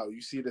 Now,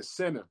 you see the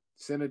center.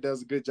 Center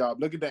does a good job.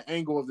 Look at the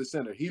angle of the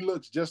center. He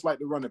looks just like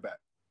the running back.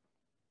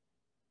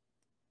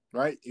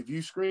 Right? If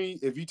you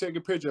take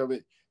a picture of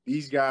it,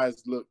 these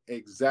guys look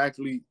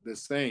exactly the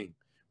same.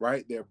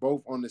 Right? They're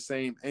both on the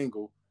same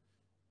angle,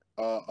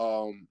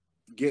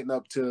 getting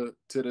up to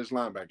this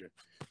linebacker.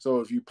 So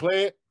if you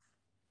play it,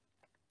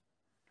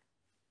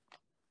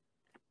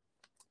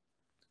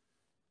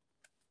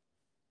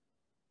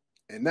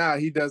 and now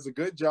he does a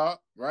good job,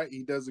 right?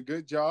 He does a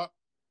good job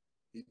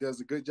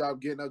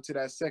getting up to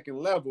that second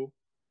level,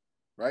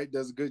 right?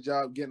 Does a good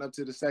job getting up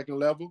to the second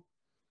level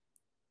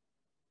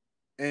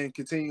and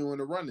continuing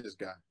to run this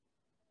guy.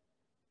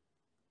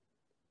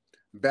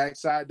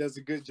 Backside does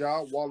a good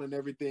job walling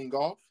everything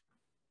off,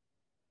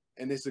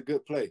 and it's a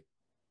good play.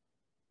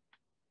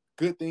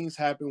 Good things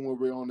happen when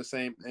we're on the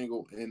same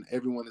angle and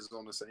everyone is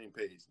on the same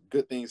page.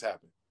 Good things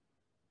happen.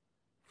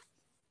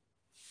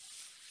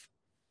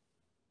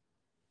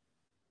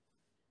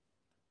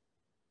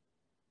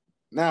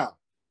 Now,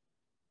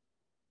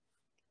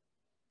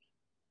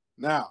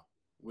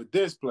 with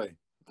this play,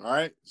 all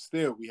right,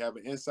 still we have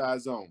an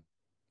inside zone.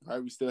 All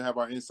right, we still have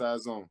our inside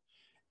zone.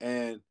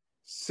 And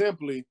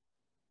simply,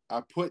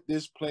 I put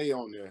this play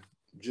on there,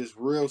 just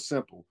real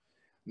simple,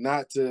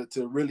 not to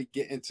really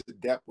get into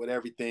depth with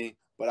everything,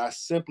 but I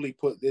simply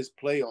put this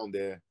play on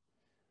there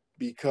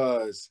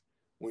because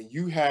when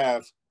you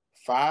have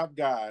 5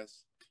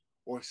 guys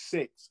or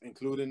 6,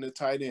 including the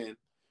tight end,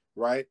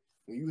 right?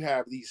 When you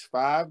have these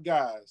 5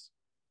 guys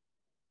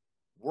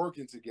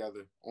working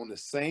together on the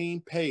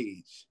same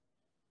page,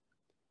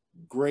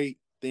 great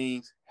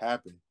things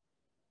happen.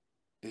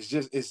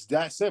 It's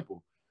that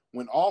simple.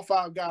 When all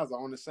 5 guys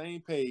are on the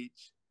same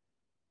page,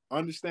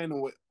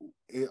 understanding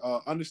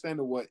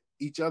what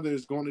each other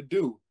is going to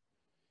do,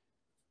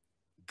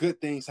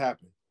 good things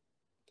happen.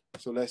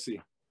 So let's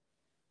see.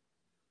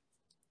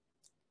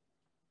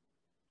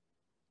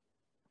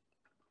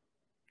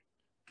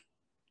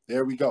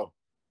 There we go.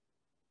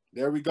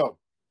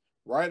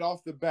 Right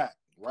off the bat,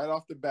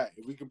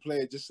 if we can play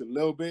it just a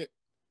little bit.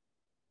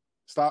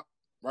 Stop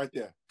right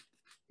there.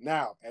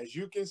 Now, as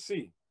you can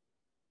see,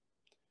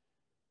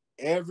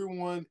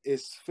 everyone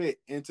is fit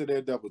into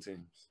their double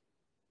teams.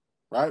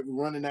 Right?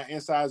 We're running that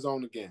inside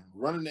zone again.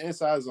 Running the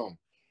inside zone.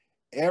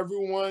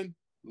 Everyone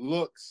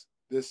looks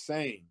the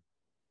same.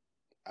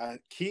 I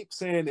keep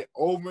saying it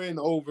over and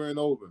over and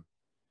over.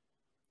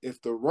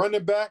 If the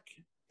running back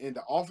and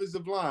the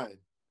offensive line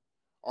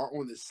are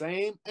on the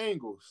same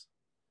angles,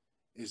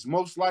 it's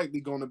most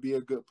likely going to be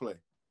a good play.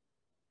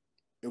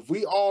 If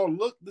we all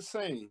look the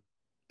same,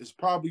 it's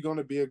probably going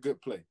to be a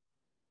good play.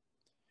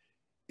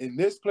 In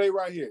this play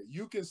right here,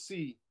 you can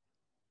see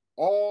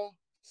all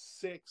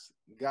 6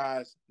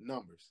 guys'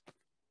 numbers.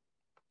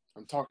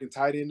 I'm talking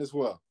tight end as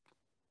well.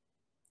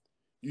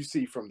 You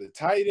see from the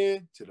tight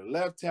end to the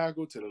left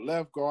tackle to the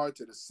left guard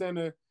to the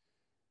center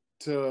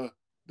to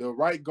the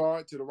right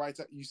guard to the right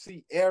tackle. You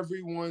see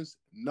everyone's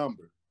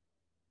number.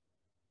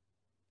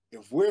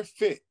 If we're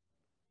fit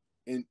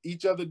in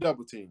each other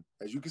double team,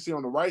 as you can see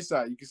on the right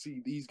side, you can see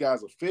these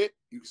guys are fit.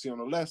 You can see on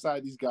the left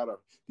side, these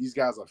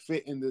guys are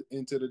fit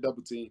into the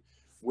double team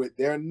with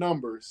their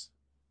numbers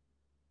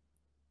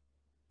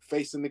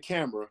facing the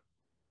camera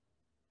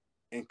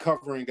and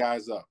covering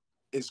guys up.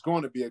 It's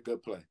going to be a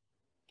good play.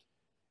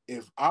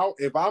 If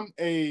I'm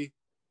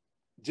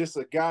just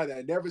a guy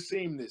that never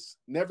seen this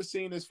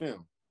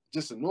film,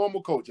 just a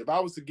normal coach, if I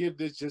was to give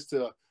this just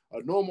to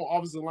a normal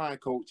offensive line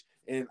coach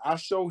and I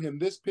show him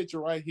this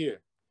picture right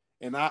here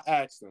and I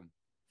ask him,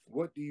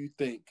 what do you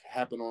think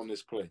happened on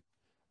this play?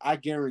 I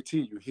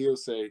guarantee you he'll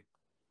say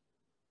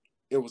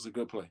it was a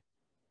good play.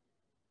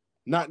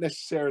 Not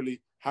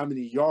necessarily how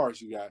many yards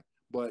you got,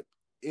 but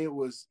it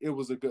was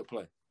a good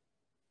play.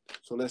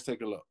 So let's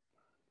take a look.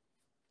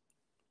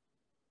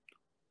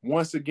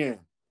 Once again,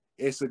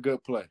 it's a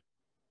good play.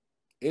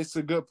 It's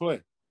a good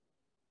play.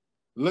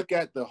 Look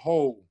at the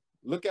hole.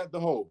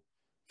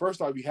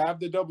 First off, you have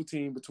the double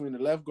team between the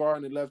left guard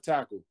and the left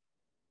tackle,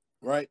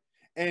 right?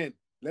 And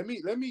let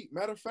me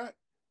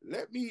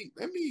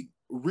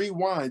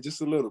rewind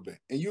just a little bit,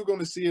 and you're going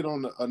to see it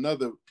on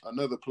another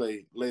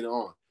play later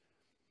on.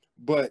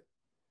 But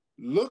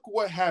look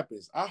what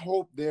happens. I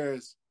hope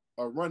there's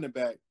a running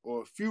back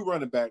or a few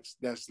running backs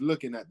that's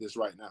looking at this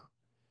right now.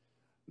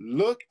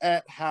 Look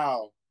at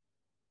how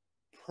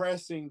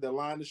pressing the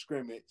line of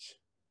scrimmage,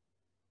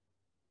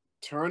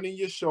 turning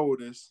your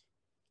shoulders,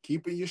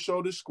 keeping your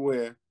shoulders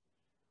square,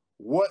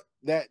 what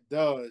that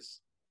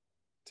does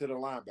to the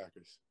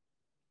linebackers.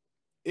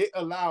 It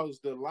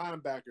allows the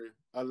linebacker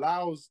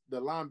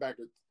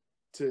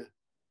to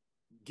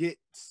get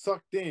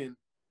sucked in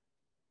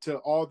to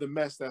all the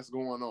mess that's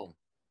going on.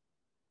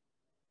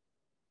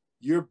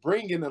 You're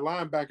bringing the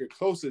linebacker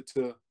closer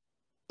to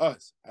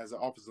us as an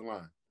offensive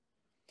line.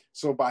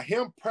 So by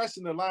him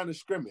pressing the line of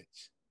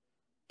scrimmage,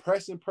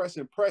 pressing,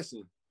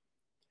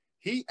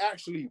 he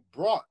actually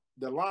brought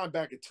the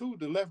linebacker to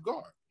the left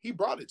guard. He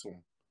brought it to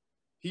him.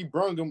 He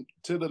brought him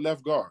to the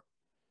left guard.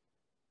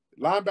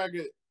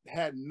 Linebacker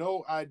had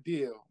no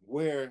idea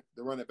where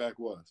the running back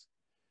was.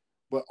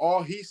 But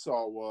all he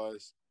saw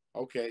was,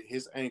 okay,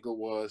 his ankle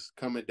was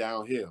coming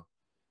downhill.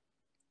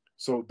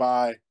 So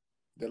by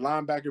the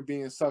linebacker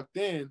being sucked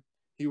in,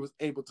 he was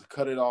able to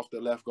cut it off the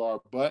left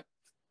guard butt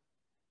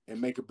and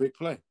make a big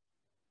play.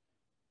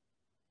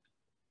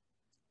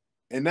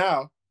 And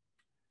now,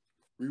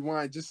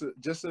 rewind just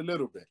a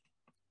little bit.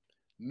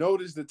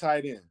 Notice the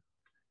tight end.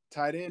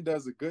 Tight end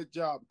does a good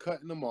job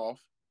cutting them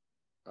off,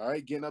 all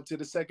right, getting up to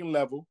the second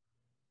level,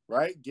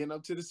 right? Getting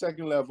up to the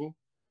second level,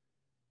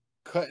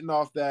 cutting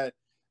off that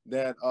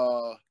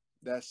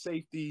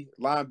safety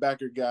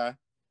linebacker guy,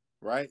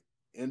 right?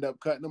 End up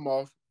cutting him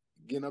off,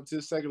 getting up to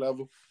the second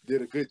level,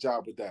 did a good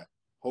job with that,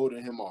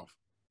 holding him off.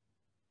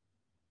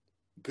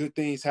 good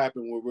things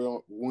happen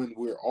when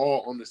we're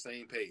all on the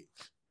same page.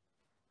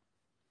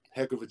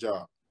 Heck of a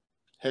job.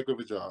 Heck of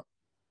a job.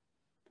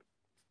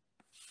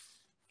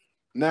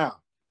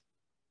 Now,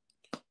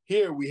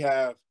 here we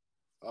have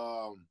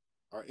our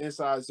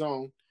inside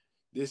zone.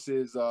 This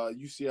is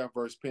UCF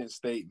versus Penn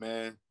State,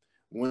 man.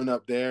 Went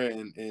up there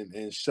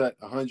and shut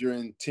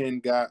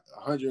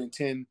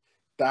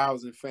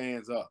 110,000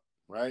 fans up,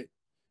 right?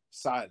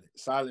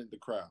 Silent the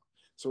crowd.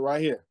 So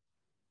right here,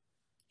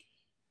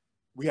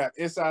 we have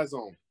inside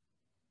zone.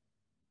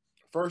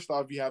 First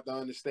off, you have to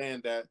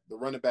understand that the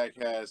running back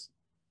has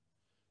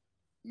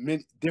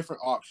many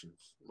different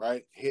options,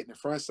 right? Hitting the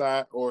front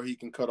side, or he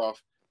can cut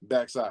off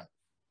backside,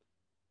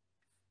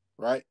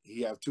 right?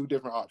 He have two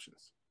different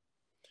options.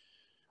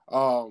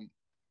 So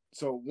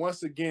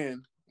once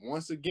again,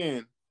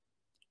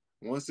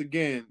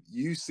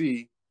 you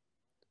see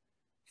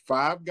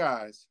 5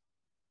 guys,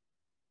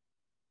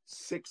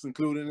 6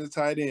 including the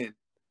tight end,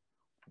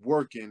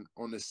 working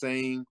on the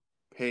same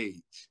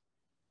page.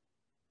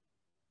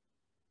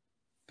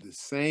 The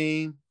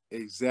same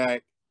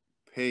exact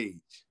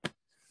page.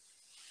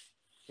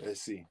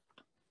 Let's see.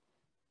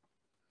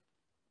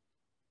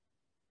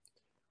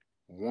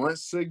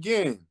 Once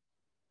again,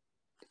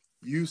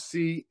 you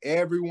see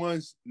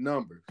everyone's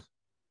numbers.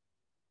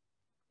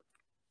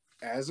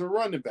 As a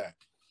running back,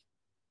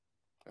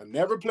 I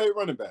never played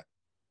running back,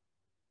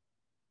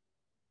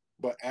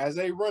 but as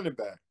a running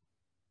back,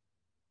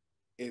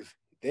 if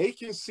they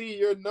can see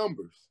your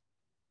numbers,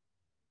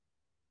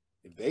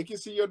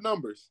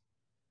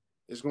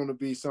 it's going to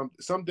be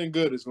something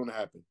good is going to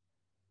happen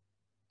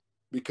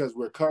because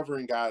we're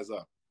covering guys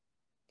up.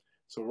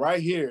 So right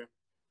here,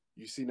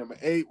 you see number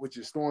 8, which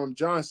is Storm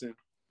Johnson,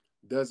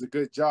 does a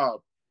good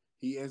job.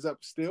 He ends up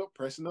still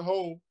pressing the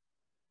hole.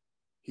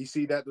 He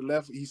see that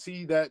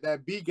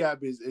that B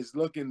gap is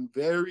looking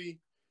very,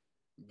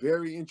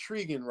 very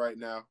intriguing right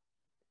now,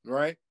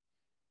 right?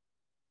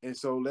 And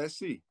so let's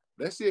see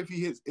if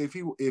he hits,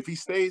 if he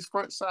stays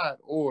front side,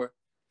 or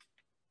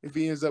if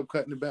he ends up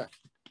cutting it back.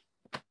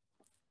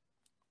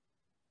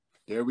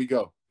 There we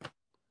go.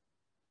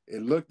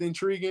 It looked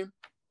intriguing,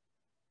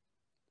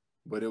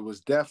 but it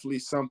was definitely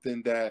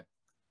something that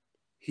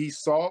he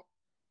saw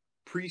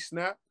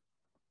pre-snap.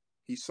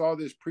 He saw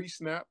this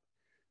pre-snap,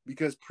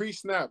 because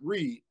pre-snap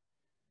read,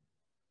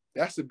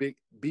 that's a big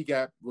B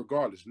gap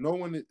regardless. No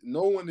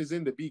one is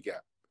in the B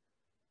gap.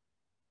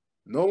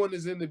 No one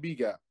is in the B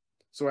gap.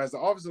 So as the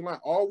offensive line,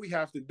 all we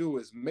have to do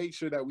is make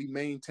sure that we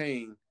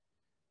maintain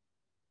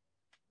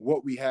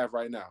what we have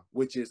right now,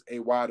 which is a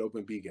wide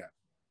open B gap.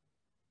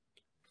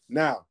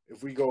 Now,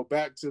 if we go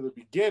back to the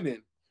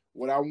beginning,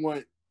 what I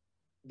want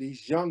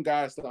these young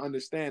guys to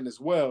understand as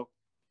well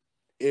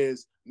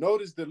is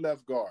notice the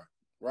left guard,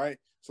 right?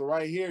 So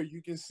right here,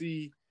 you can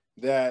see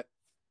that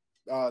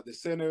the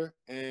center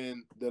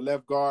and the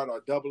left guard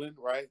are doubling,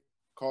 right?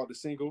 Called the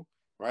single,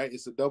 right?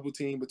 It's a double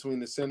team between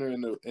the center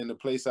and the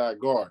play side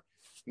guard.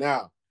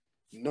 Now,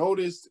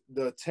 notice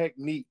the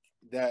technique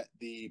that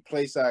the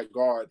play side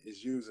guard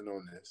is using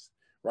on this,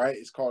 right?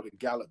 It's called a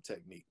gallop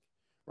technique,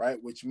 right?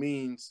 Which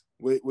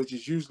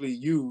is usually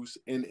used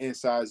in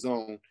inside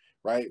zone,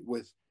 right?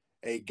 With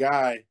a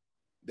guy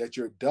that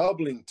you're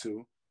doubling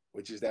to,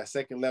 which is that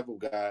second level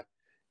guy.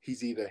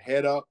 He's either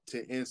head up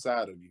to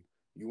inside of you.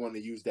 You want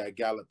to use that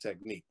gallop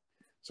technique.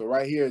 So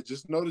right here,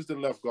 just notice the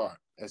left guard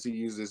as he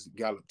uses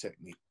gallop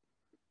technique.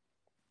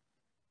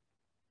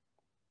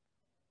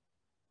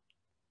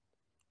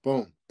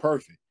 Boom,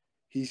 perfect.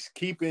 He's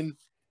keeping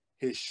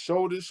his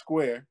shoulders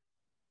square,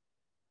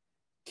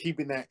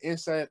 keeping that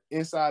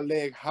inside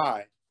leg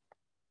high,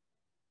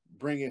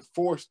 bringing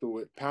force through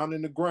it,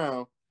 pounding the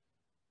ground.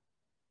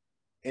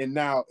 And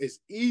now it's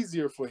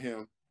easier for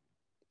him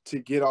to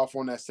get off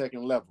on that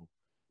second level.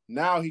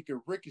 Now he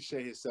can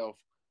ricochet himself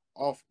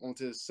off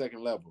onto the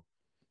second level.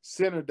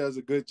 Center does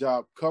a good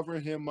job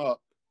covering him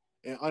up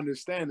and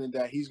understanding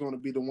that he's going to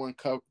be the one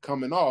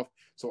coming off.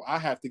 So I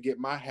have to get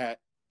my hat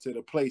to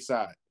the play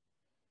side.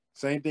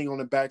 Same thing on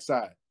the back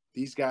side.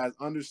 These guys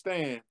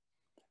understand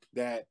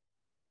that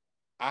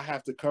I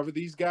have to cover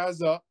these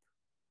guys up,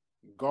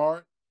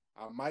 guard.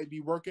 I might be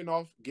working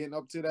off, getting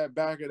up to that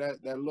backer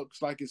that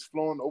looks like it's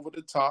flowing over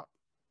the top.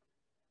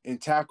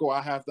 And tackle,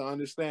 I have to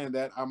understand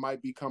that I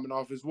might be coming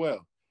off as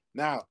well.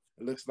 Now,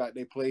 it looks like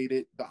they played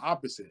it the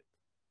opposite.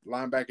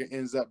 Linebacker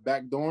ends up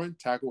backdooring,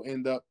 tackle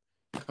end up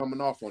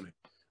coming off on it.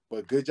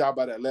 But good job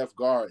by that left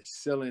guard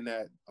sealing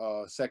that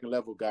second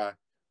level guy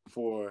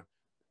for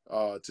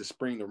to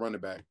spring the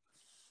running back.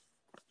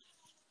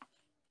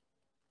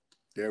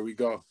 There we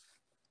go.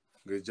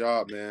 Good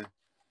job, man.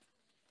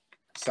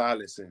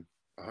 Silencing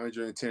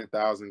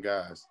 110,000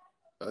 guys,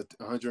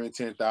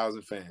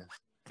 110,000 fans.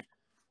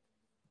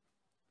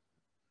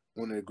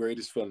 One of the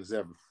greatest feelings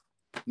ever.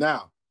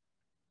 Now,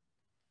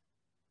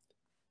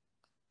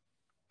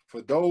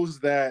 for those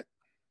that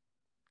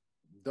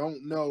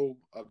don't know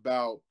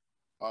about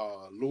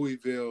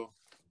Louisville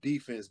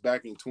defense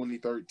back in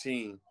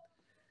 2013,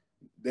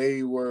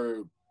 they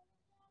were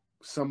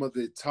some of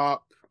the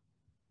top.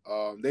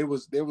 They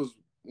was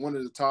one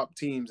of the top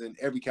teams in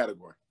every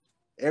category.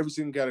 every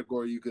single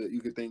category you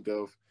could think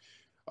of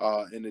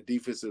in the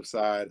defensive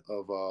side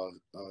of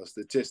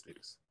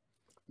statistics.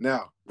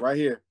 Now, right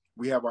here,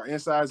 we have our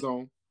inside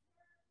zone.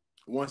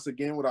 Once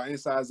again, with our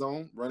inside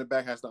zone, running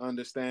back has to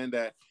understand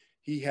that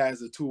he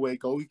has a two-way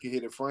go. He can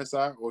hit it front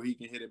side or he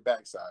can hit it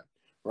backside,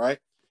 right?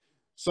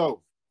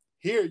 So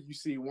here you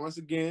see, once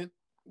again,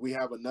 we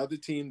have another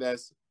team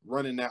that's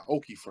running that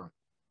Okie front,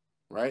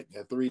 right?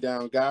 That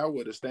three-down guy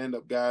with a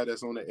stand-up guy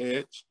that's on the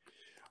edge.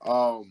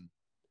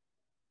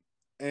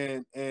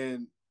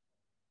 And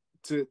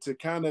to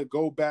kind of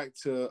go back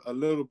to a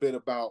little bit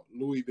about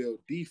Louisville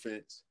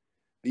defense,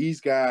 these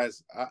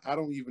guys, I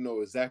don't even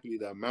know exactly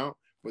the amount,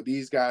 but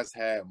these guys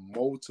had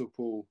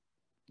multiple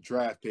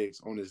draft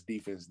picks on this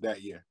defense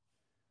that year.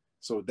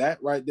 So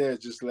that right there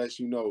just lets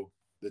you know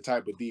the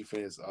type of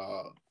defense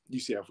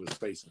UCF was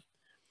facing.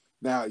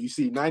 Now, you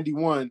see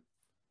 91,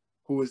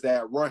 who is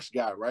that rush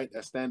guy, right?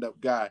 That stand-up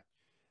guy.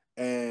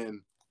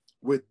 And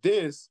with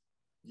this,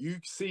 you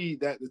see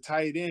that the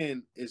tight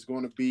end is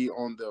going to be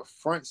on the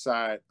front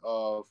side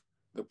of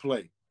the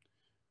play,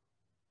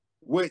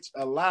 which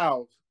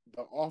allows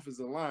the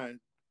offensive line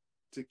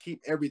to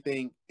keep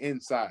everything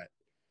inside.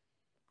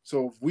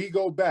 So if we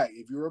go back,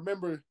 if you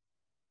remember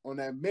on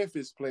that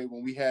Memphis play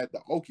when we had the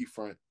Okie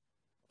front,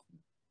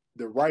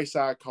 the right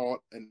side called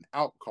an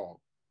out call,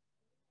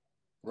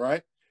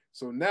 right?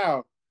 So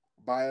now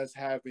by us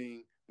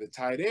having the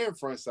tight end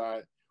front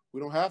side, we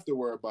don't have to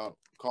worry about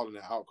calling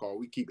an out call.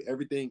 We keep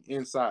everything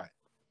inside,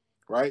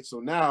 right?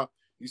 So now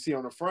you see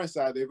on the front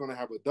side, they're going to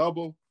have a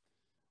double.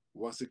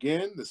 Once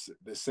again,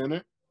 the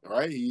center,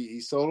 right?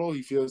 He's solo.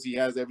 He feels he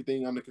has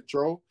everything under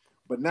control.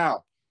 But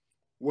now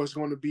what's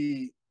going to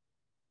be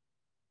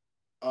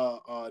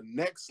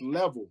next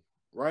level,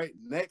 right?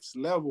 Next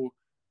level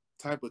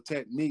type of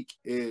technique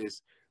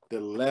is the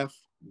left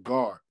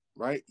guard,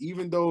 right?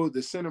 Even though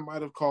the center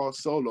might have called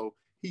solo,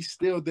 he's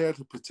still there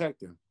to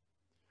protect him.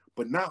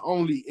 But not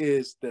only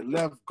is the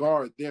left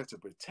guard there to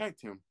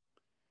protect him,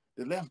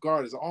 the left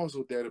guard is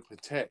also there to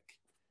protect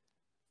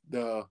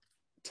the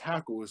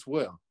tackle as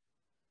well,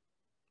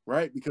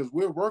 right? Because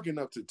we're working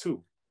up to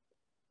 2.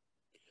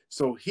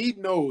 So he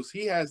knows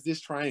he has this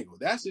triangle.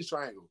 That's his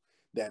triangle.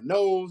 That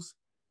nose,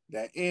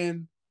 that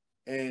end,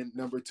 and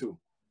number 2,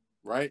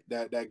 right?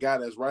 That guy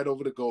that's right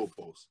over the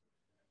goalpost.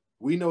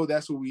 We know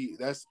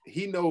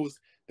he knows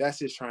that's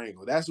his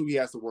triangle. That's who he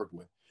has to work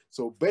with.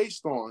 So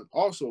based on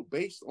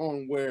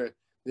where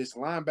this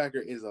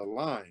linebacker is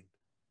aligned,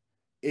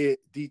 it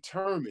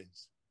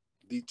determines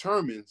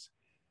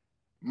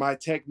my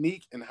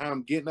technique and how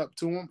I'm getting up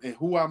to him and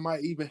who I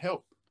might even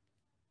help.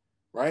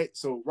 Right?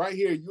 So right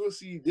here, you'll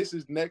see this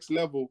is next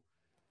level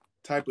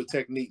type of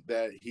technique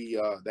that he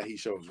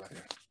shows right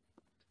here.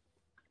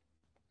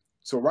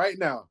 So right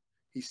now,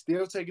 he's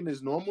still taking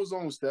his normal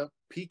zone step,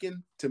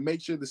 peeking to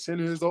make sure the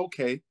center is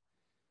okay.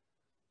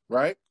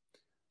 Right?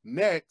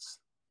 Next,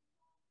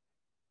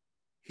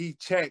 he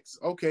checks,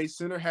 okay,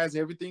 center has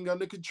everything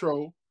under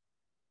control.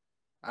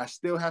 I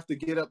still have to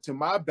get up to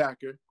my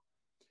backer.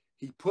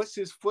 He puts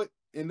his foot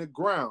in the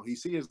ground. He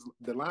sees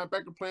the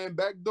linebacker playing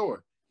back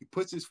door. He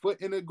puts his foot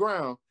in the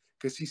ground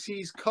because he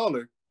sees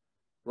color,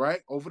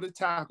 right, over the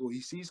tackle.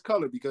 He sees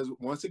color because,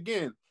 once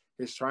again,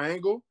 his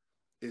triangle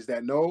is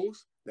that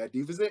nose, that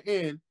defensive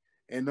end,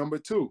 and number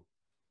 2.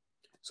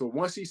 So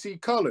once he sees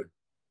color,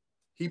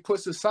 he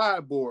puts a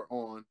sideboard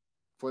on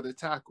for the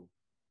tackle.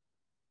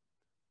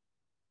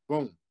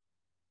 Boom.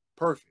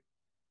 Perfect.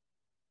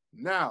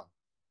 Now,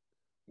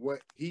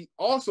 what he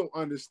also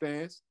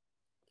understands,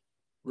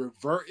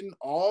 reverting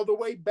all the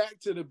way back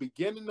to the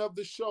beginning of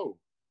the show,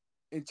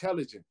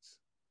 intelligence,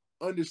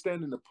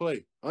 understanding the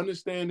play,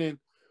 understanding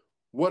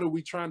what are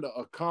we trying to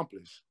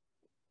accomplish.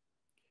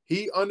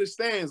 He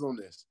understands on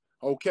this.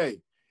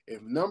 Okay,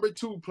 if number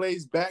 2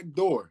 plays back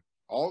door,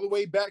 all the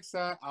way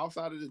backside,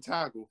 outside of the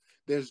tackle,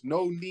 there's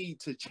no need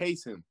to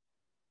chase him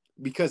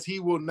because he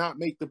will not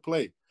make the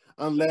play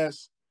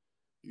unless,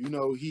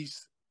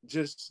 he's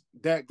just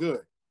that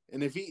good.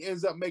 And if he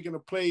ends up making a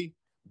play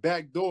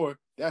back door,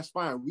 that's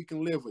fine. We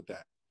can live with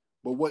that.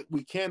 But what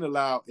we can't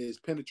allow is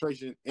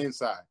penetration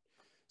inside.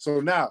 So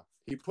now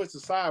he puts a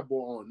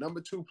sideboard on.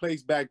 Number 2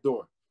 plays back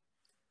door.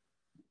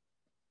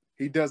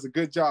 He does a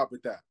good job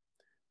with that.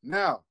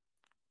 Now,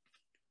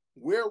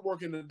 we're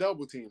working the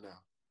double team now.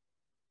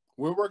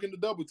 We're working the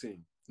double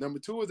team. Number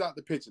 2 is out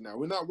the picture now.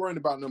 We're not worrying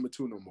about number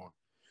 2 no more.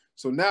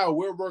 So now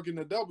we're working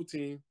the double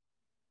team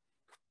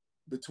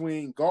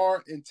between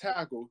guard and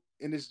tackle,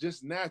 and it's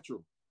just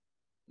natural.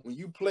 When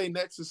you play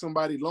next to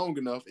somebody long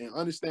enough and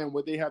understand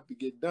what they have to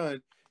get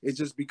done, it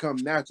just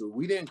becomes natural.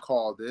 We didn't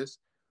call this.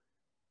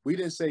 We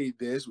didn't say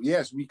this.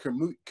 Yes, we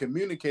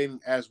communicating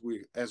as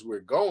we're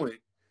going,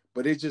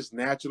 but it just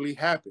naturally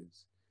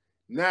happens.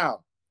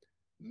 Now,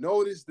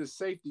 notice the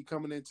safety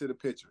coming into the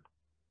picture,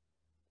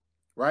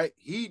 right?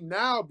 He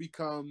now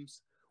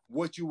becomes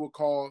what you would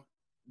call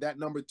that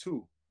number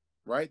 2,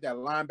 right? That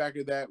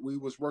linebacker that we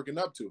was working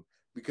up to,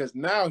 because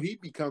now he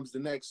becomes the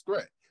next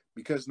threat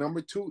because number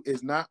 2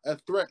 is not a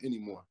threat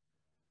anymore.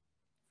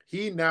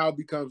 He now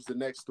becomes the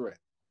next threat.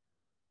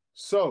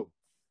 So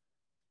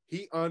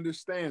He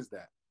understands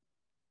that.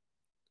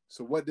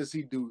 So what does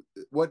he do?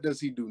 What does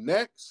he do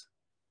next?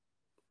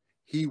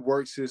 He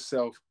works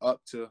himself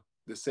up to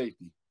the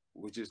safety,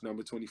 which is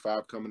number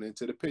 25 coming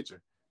into the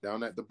picture,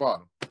 down at the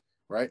bottom,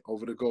 right?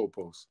 Over the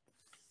goalpost.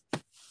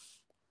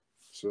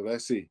 So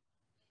let's see.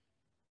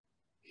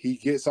 He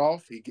gets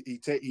off. He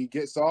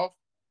gets off,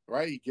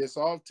 right? He gets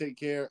off, take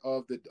care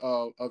of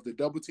the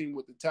double team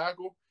with the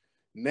tackle.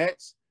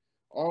 Next,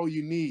 all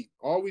we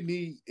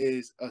need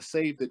is a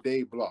save the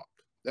day block.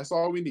 That's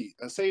all we need.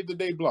 A save the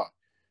day block.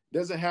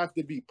 Doesn't have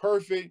to be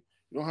perfect.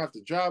 You don't have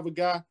to drive a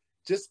guy.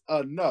 Just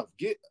enough.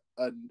 Get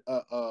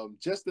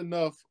just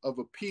enough of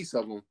a piece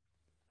of him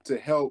to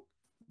help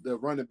the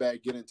running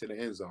back get into the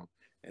end zone.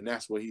 And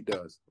that's what he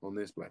does on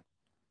this play.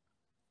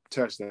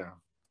 Touchdown.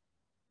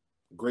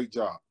 Great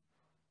job.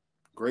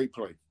 Great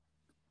play.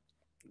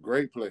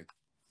 Great play.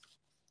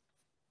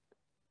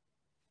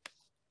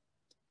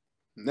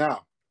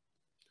 Now,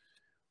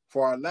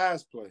 for our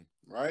last play,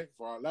 right?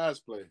 For our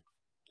last play,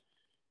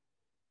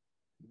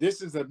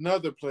 this is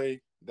another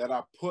play that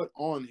I put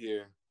on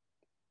here,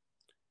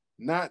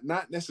 not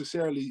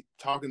necessarily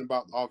talking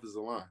about the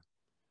offensive line.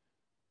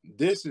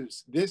 This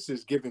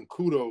is giving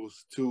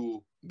kudos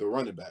to the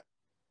running back,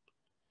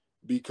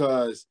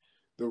 because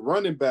the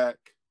running back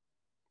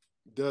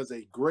does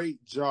a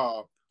great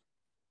job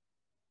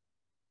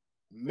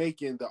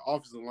making the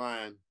offensive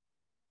line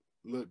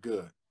look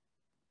good.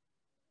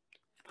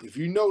 If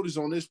you notice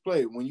on this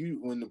play,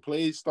 when the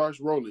play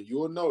starts rolling,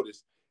 you'll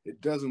notice it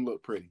doesn't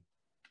look pretty.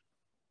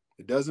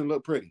 It doesn't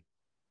look pretty,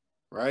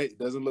 right? It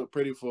doesn't look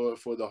pretty for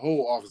the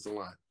whole offensive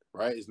line,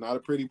 right? It's not a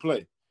pretty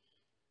play.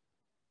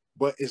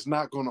 But it's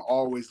not going to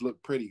always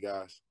look pretty,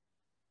 guys,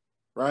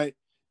 right?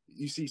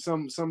 You see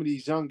some of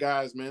these young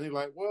guys, man, they're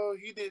like, well,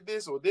 he did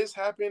this or this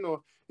happened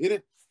or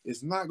it.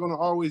 It's not going to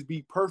always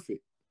be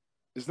perfect.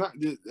 It's not.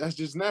 That's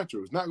just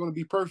natural. It's not going to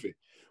be perfect.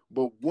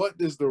 But what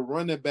does the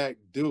running back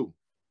do?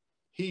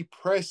 He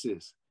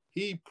presses.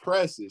 He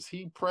presses.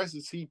 He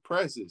presses. He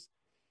presses.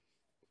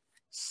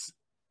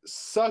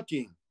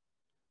 Sucking.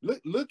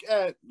 Look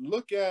at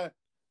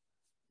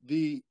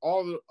the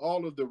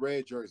all of the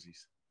red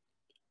jerseys.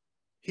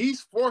 He's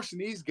forcing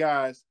these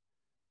guys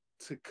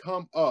to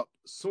come up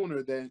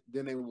sooner than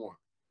they want.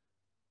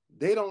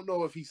 They don't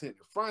know if he's hitting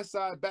the front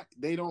side, back.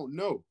 They don't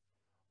know.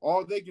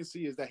 All they can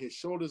see is that his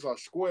shoulders are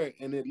square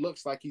and it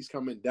looks like he's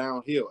coming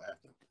downhill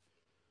at them.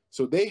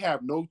 So they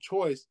have no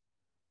choice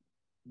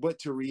but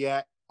to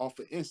react off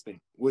of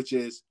instinct, which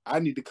is, I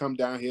need to come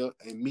downhill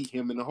and meet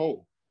him in the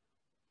hole.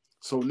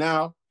 So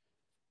now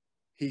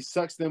he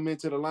sucks them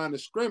into the line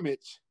of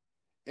scrimmage,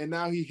 and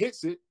now he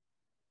hits it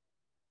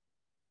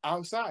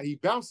outside. He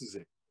bounces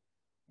it,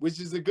 which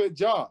is a good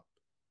job.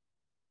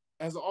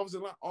 As an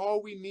offensive line,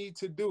 all we need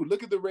to do,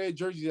 look at the red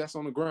jersey that's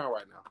on the ground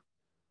right now.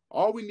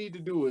 All we need to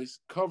do is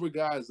cover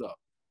guys up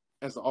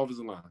as an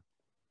offensive line.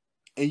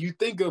 And you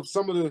think of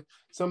some of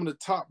the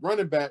top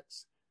running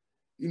backs,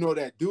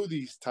 that do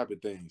these type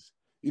of things.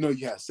 You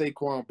have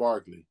Saquon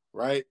Barkley,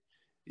 right?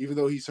 Even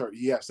though he's hurt,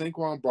 you have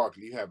Saquon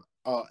Barkley. You have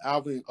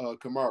Alvin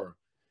Kamara.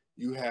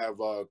 You have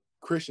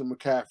Christian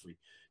McCaffrey.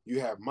 You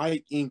have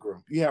Mike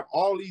Ingram. You have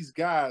all these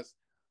guys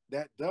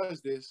that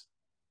does this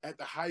at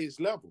the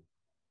highest level.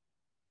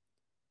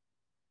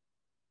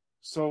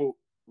 So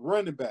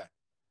running back,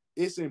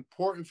 it's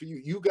important for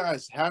you. You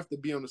guys have to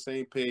be on the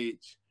same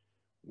page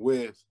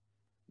with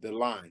the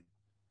line.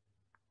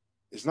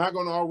 It's not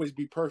going to always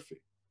be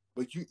perfect,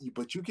 but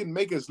you can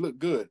make us look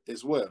good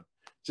as well.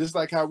 Just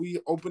like how we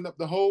open up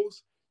the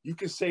holes, you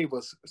can save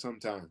us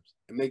sometimes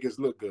and make us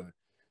look good.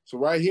 So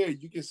right here,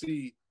 you can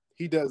see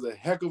he does a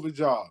heck of a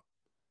job.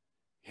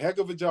 Heck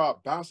of a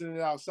job bouncing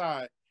it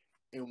outside.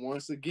 And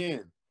once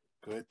again,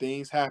 good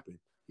things happen.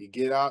 You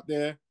get out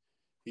there,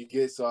 he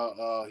gets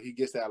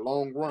that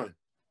long run,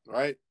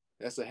 right?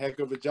 That's a heck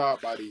of a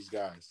job by these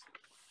guys.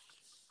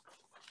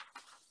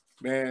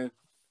 Man,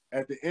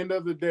 at the end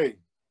of the day,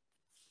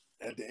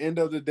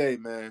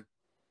 man,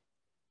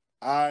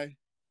 I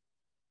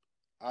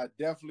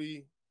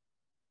definitely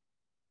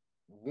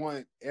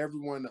want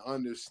everyone to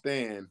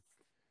understand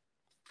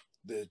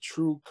the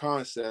true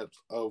concept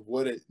of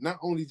what it, not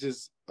only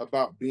just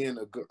about being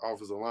a good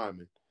offensive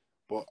lineman,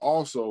 but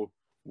also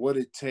what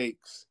it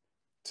takes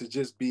to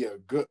just be a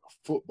good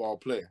football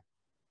player.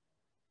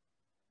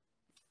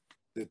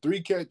 The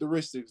three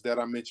characteristics that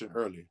I mentioned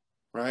earlier,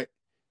 right?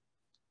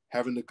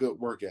 Having a good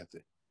work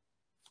ethic,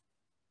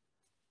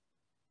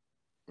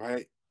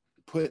 right?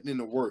 Putting in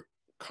the work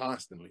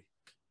constantly.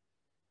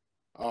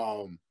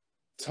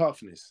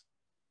 Toughness,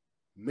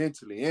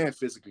 mentally and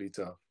physically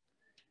tough.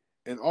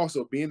 And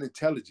also being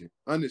intelligent,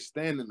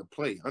 understanding the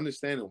play,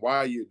 understanding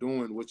why you're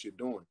doing what you're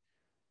doing.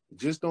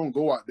 Just don't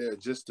go out there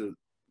just to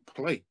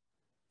play.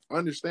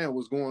 Understand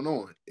what's going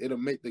on. It'll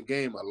make the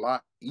game a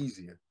lot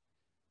easier.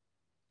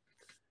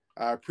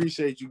 I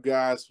appreciate you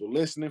guys for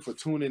listening, for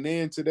tuning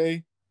in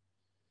today.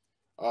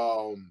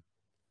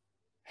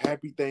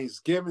 Happy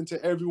Thanksgiving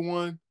to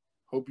everyone.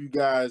 Hope you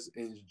guys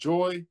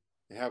enjoy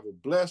and have a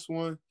blessed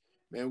one.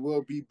 Man,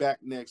 we'll be back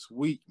next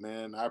week,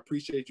 man. I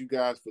appreciate you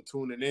guys for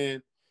tuning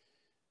in.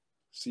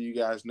 See you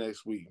guys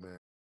next week, man.